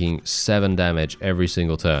be taking 7 damage every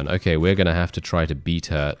single turn. Okay, we're going to have to try to beat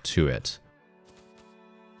her to it.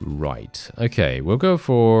 Right. Okay, we'll go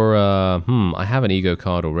for... I have an ego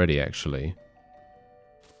card already, actually.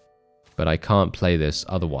 But I can't play this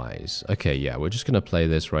otherwise. Okay, yeah, we're just going to play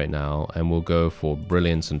this right now, and we'll go for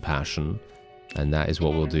Brilliance and Passion. And that is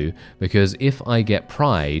what we'll do. Because if I get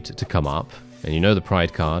Pride to come up, and you know the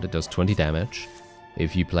Pride card, it does 20 damage.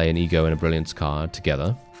 If you play an Ego and a Brilliance card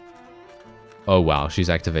together. Oh wow, she's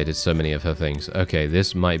activated so many of her things. Okay,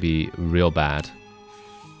 this might be real bad.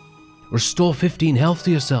 Restore 15 health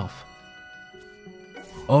to yourself.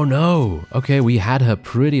 Oh no. Okay, we had her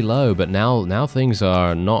pretty low, but now things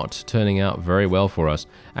are not turning out very well for us.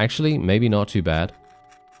 Actually, maybe not too bad.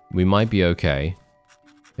 We might be okay.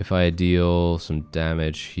 If I deal some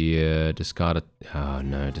damage here, discard it. Oh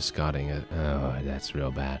no, discarding it. Oh, that's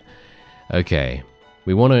real bad. Okay.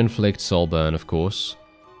 We want to inflict soulburn, of course.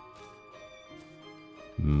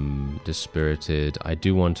 Dispirited. I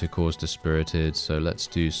do want to cause dispirited, so let's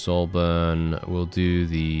do soulburn. We'll do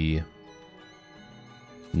the...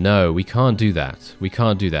 No, we can't do that. We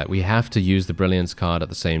can't do that. We have to use the Brilliance card at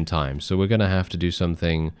the same time. So we're going to have to do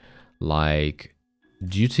something like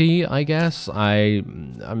duty, I guess. I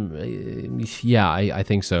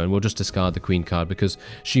think so. And we'll just discard the Queen card because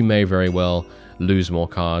she may very well lose more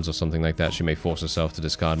cards or something like that. She may force herself to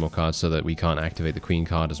discard more cards so that we can't activate the Queen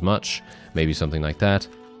card as much. Maybe something like that.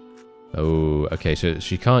 Oh, okay. So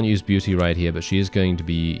she can't use beauty right here, but she is going to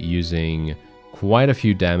be using quite a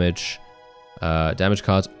few damage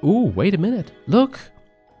cards. Ooh, wait a minute. Look,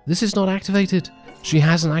 this is not activated. She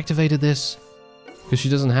hasn't activated this because she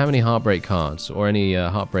doesn't have any heartbreak cards or any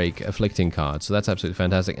heartbreak afflicting cards. So that's absolutely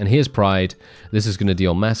fantastic. And here's Pride. This is going to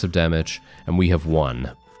deal massive damage, and we have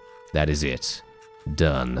won. That is it.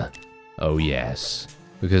 Done. Oh yes.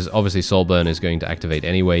 Because obviously Soulburn is going to activate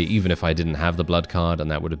anyway, even if I didn't have the blood card,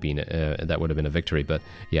 and that would have been a victory. But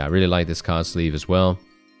yeah, I really like this card sleeve as well.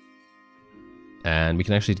 And we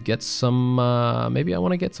can actually get some, maybe I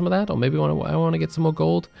want to get some of that, or maybe I want to get some more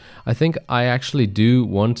gold. I think I actually do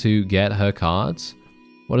want to get her cards.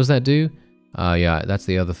 What does that do? Yeah, that's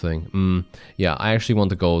the other thing. Yeah, I actually want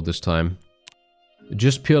the gold this time.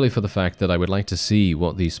 Just purely for the fact that I would like to see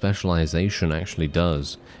what the specialization actually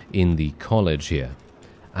does in the college here.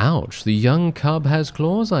 Ouch, the young cub has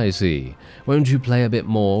claws, I see. Won't you play a bit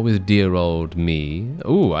more with dear old me?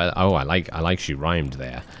 Ooh, I like she rhymed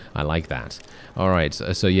there. I like that. Alright,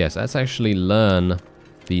 so yes, let's actually learn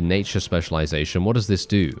the nature specialization. What does this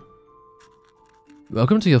do?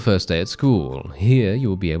 Welcome to your first day at school. Here you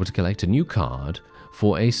will be able to collect a new card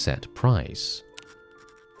for a set price.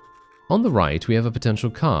 On the right, we have a potential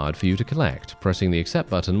card for you to collect. Pressing the accept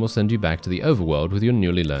button will send you back to the overworld with your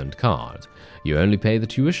newly learned card. You only pay the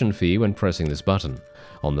tuition fee when pressing this button.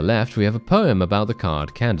 On the left, we have a poem about the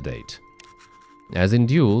card candidate. As in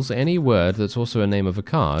duels, any word that's also a name of a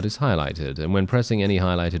card is highlighted, and when pressing any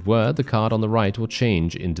highlighted word, the card on the right will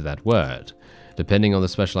change into that word. Depending on the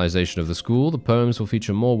specialization of the school, the poems will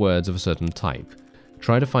feature more words of a certain type.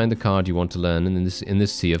 Try to find the card you want to learn in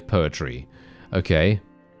this sea of poetry. Okay.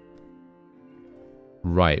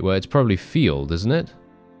 Right, well, it's probably Field, isn't it?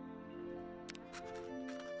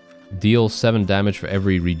 Deal 7 damage for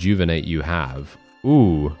every rejuvenate you have.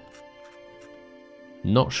 Ooh.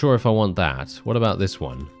 Not sure if I want that. What about this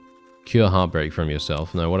one? Cure heartbreak from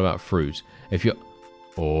yourself. No, what about fruit? If you're...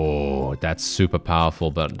 Oh, that's super powerful,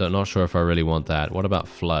 but not sure if I really want that. What about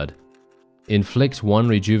flood? Inflict 1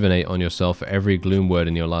 rejuvenate on yourself for every gloom word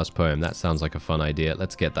in your last poem. That sounds like a fun idea.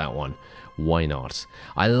 Let's get that one. Why not?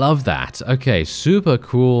 I love that. Okay, super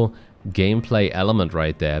cool gameplay element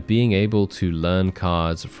right there. Being able to learn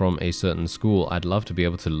cards from a certain school. I'd love to be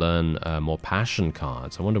able to learn more passion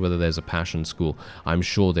cards. I wonder whether there's a passion school. I'm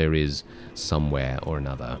sure there is somewhere or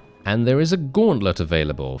another. And there is a gauntlet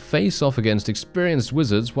available. Face off against experienced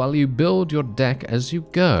wizards while you build your deck as you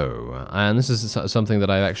go. And this is something that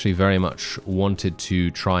I've actually very much wanted to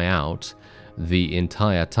try out. the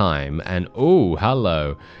entire time. And oh,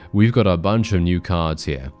 hello, we've got a bunch of new cards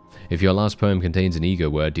here. If your last poem contains an ego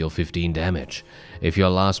word, deal 15 damage. If your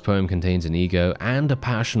last poem contains an ego and a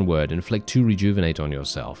passion word, inflict 2 rejuvenate on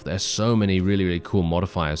yourself. There's so many really, really cool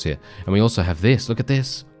modifiers here. And we also have this. Look at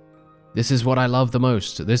this. This is what I love the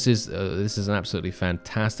most. This is an absolutely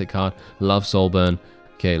fantastic card. Love Soulburn.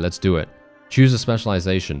 Okay, let's do it. Choose a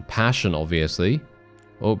specialization. Passion, obviously.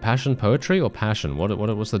 Oh, passion poetry or passion?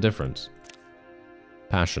 What's the difference?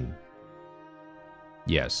 Passion.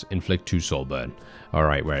 Yes, inflict 2 soulburn. All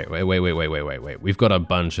right, wait. We've got a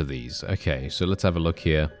bunch of these. Okay, so let's have a look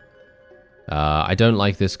here. I don't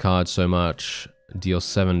like this card so much. Deal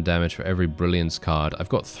 7 damage for every brilliance card. I've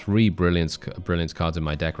got 3 brilliance cards in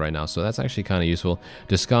my deck right now, so that's actually kind of useful.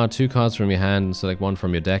 Discard 2 cards from your hand and select 1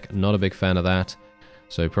 from your deck. Not a big fan of that,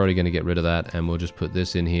 so probably going to get rid of that, and we'll just put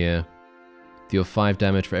this in here. Deal 5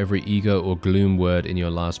 damage for every ego or gloom word in your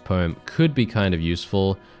last poem. Could be kind of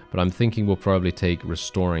useful, but I'm thinking we'll probably take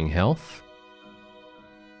restoring health.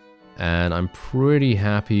 And I'm pretty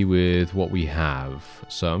happy with what we have,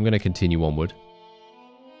 so I'm going to continue onward.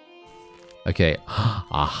 Okay,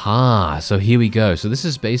 aha, so here we go. So this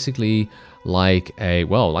is basically like a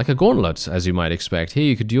gauntlet, as you might expect. Here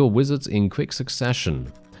you could duel wizards in quick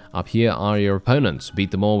succession. Up here are your opponents. Beat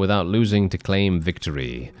them all without losing to claim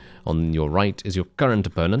victory. On your right is your current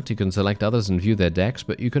opponent. You can select others and view their decks,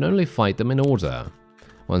 but you can only fight them in order.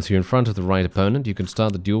 Once you're in front of the right opponent, you can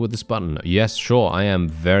start the duel with this button. Yes, sure, I am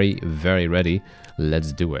very, very ready.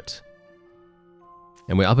 Let's do it.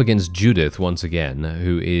 And we're up against Judith once again,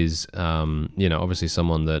 who is, you know, obviously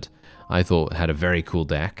someone that I thought had a very cool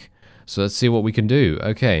deck. So let's see what we can do.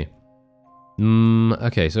 Okay.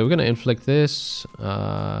 Okay, so we're going to inflict this.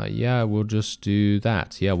 Yeah, we'll just do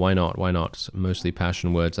that. Yeah, why not? Why not? Mostly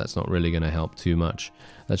passion words. That's not really going to help too much.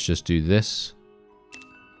 Let's just do this.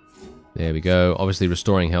 There we go. Obviously,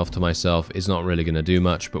 restoring health to myself is not really going to do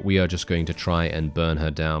much, but we are just going to try and burn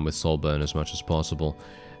her down with soulburn as much as possible.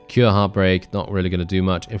 Cure heartbreak, not really going to do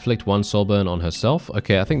much. Inflict 1 soulburn on herself.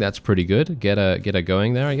 Okay, I think that's pretty good. Get her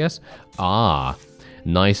going there, I guess. Ah,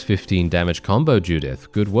 nice 15 damage combo,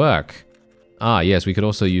 Judith. Good work. Ah, yes, we could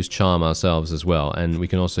also use charm ourselves as well, and we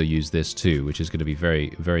can also use this too, which is going to be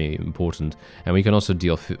very, very important. And we can also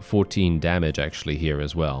deal 14 damage actually here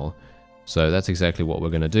as well. So that's exactly what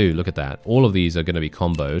we're going to do. Look at that. All of these are going to be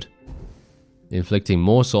comboed. Inflicting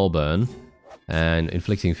more soulburn, and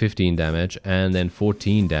inflicting 15 damage, and then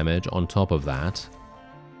 14 damage on top of that.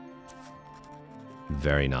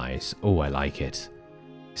 Very nice. Oh, I like it.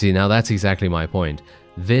 See, now that's exactly my point.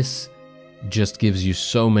 This just gives you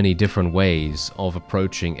so many different ways of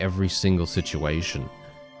approaching every single situation.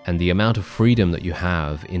 And the amount of freedom that you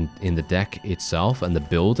have in the deck itself and the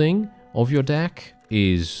building of your deck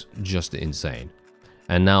is just insane.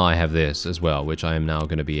 And now I have this as well, which I am now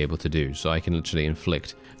going to be able to do. So I can literally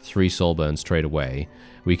inflict 3 soulburn straight away.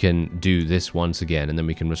 We can do this once again, and then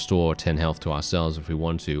we can restore 10 health to ourselves if we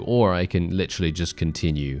want to. Or I can literally just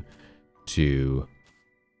continue to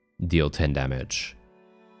deal 10 damage.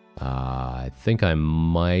 I think I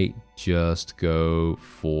might just go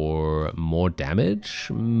for more damage,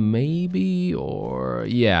 maybe, or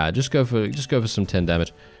yeah, just go for some 10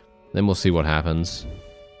 damage. Then we'll see what happens.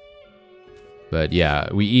 But yeah,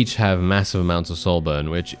 we each have massive amounts of soulburn,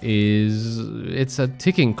 which is, it's a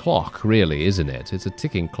ticking clock, really, isn't it? It's a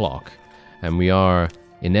ticking clock, and we are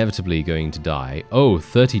inevitably going to die. Oh,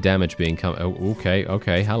 30 damage being come. Oh,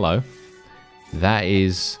 okay, hello. That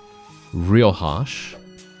is real harsh.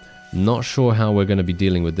 Not sure how we're going to be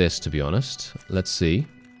dealing with this, to be honest. Let's see.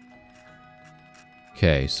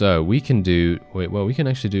 Okay, so we can do... well, we can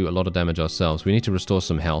actually do a lot of damage ourselves. We need to restore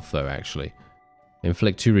some health, though, actually.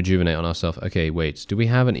 Inflict 2 rejuvenate on ourselves. Okay, wait. Do we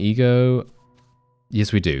have an ego?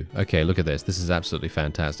 Yes, we do. Okay, look at this. This is absolutely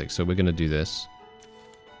fantastic. So we're going to do this.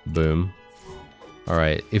 Boom.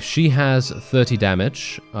 Alright, if she has 30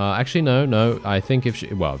 damage... actually, no. I think if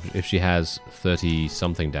she... well, if she has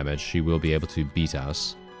 30-something damage, she will be able to beat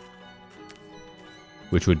us.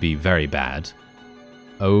 Which would be very bad.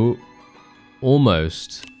 Oh,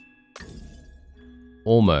 almost.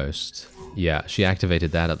 Almost. Yeah, she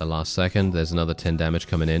activated that at the last second. There's another 10 damage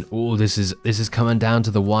coming in. Oh, this is coming down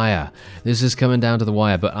to the wire. This is coming down to the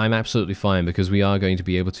wire, but I'm absolutely fine because we are going to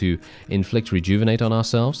be able to inflict rejuvenate on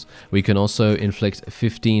ourselves. We can also inflict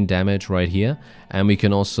 15 damage right here, and we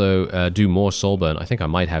can also do more soulburn. I think I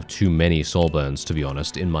might have too many soulburns, to be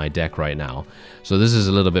honest, in my deck right now. So this is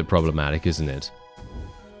a little bit problematic, isn't it?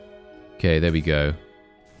 Okay, there we go.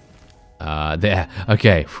 There.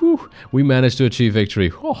 Okay. Whew. We managed to achieve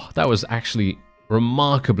victory. Oh, that was actually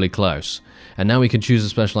remarkably close. And now we can choose a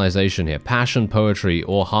specialization here. Passion, poetry,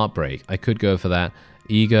 or heartbreak. I could go for that.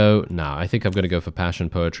 Ego, no, I think I'm going to go for passion,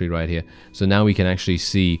 poetry right here. So now we can actually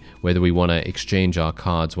see whether we want to exchange our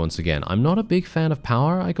cards once again. I'm not a big fan of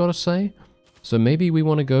power, I gotta say. So maybe we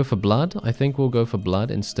want to go for blood. I think we'll go for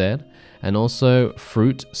blood instead. And also,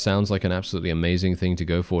 fruit sounds like an absolutely amazing thing to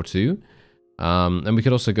go for too. And we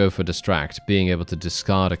could also go for distract. Being able to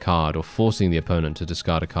discard a card or forcing the opponent to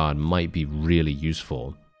discard a card might be really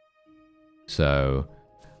useful. So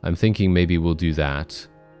I'm thinking maybe we'll do that.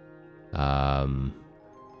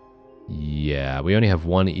 Yeah, we only have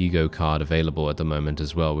one ego card available at the moment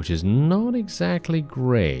as well, which is not exactly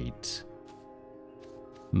great.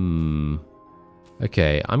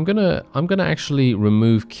 Okay, I'm gonna actually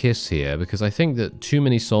remove Kiss here because I think that too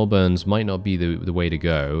many soulburns might not be the way to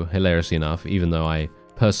go, hilariously enough, even though I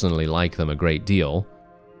personally like them a great deal.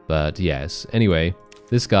 But yes, anyway,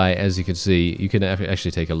 this guy, as you can see, you can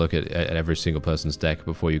actually take a look at every single person's deck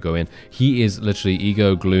before you go in. He is literally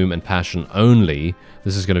ego, gloom, and passion only.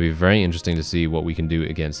 This is going to be very interesting to see what we can do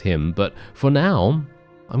against him. But for now,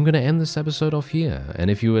 I'm going to end this episode off here.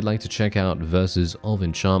 And if you would like to check out Verses of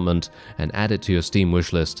Enchantment and add it to your Steam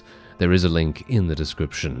wishlist, there is a link in the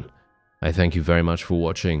description. I thank you very much for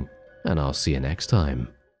watching, and I'll see you next time.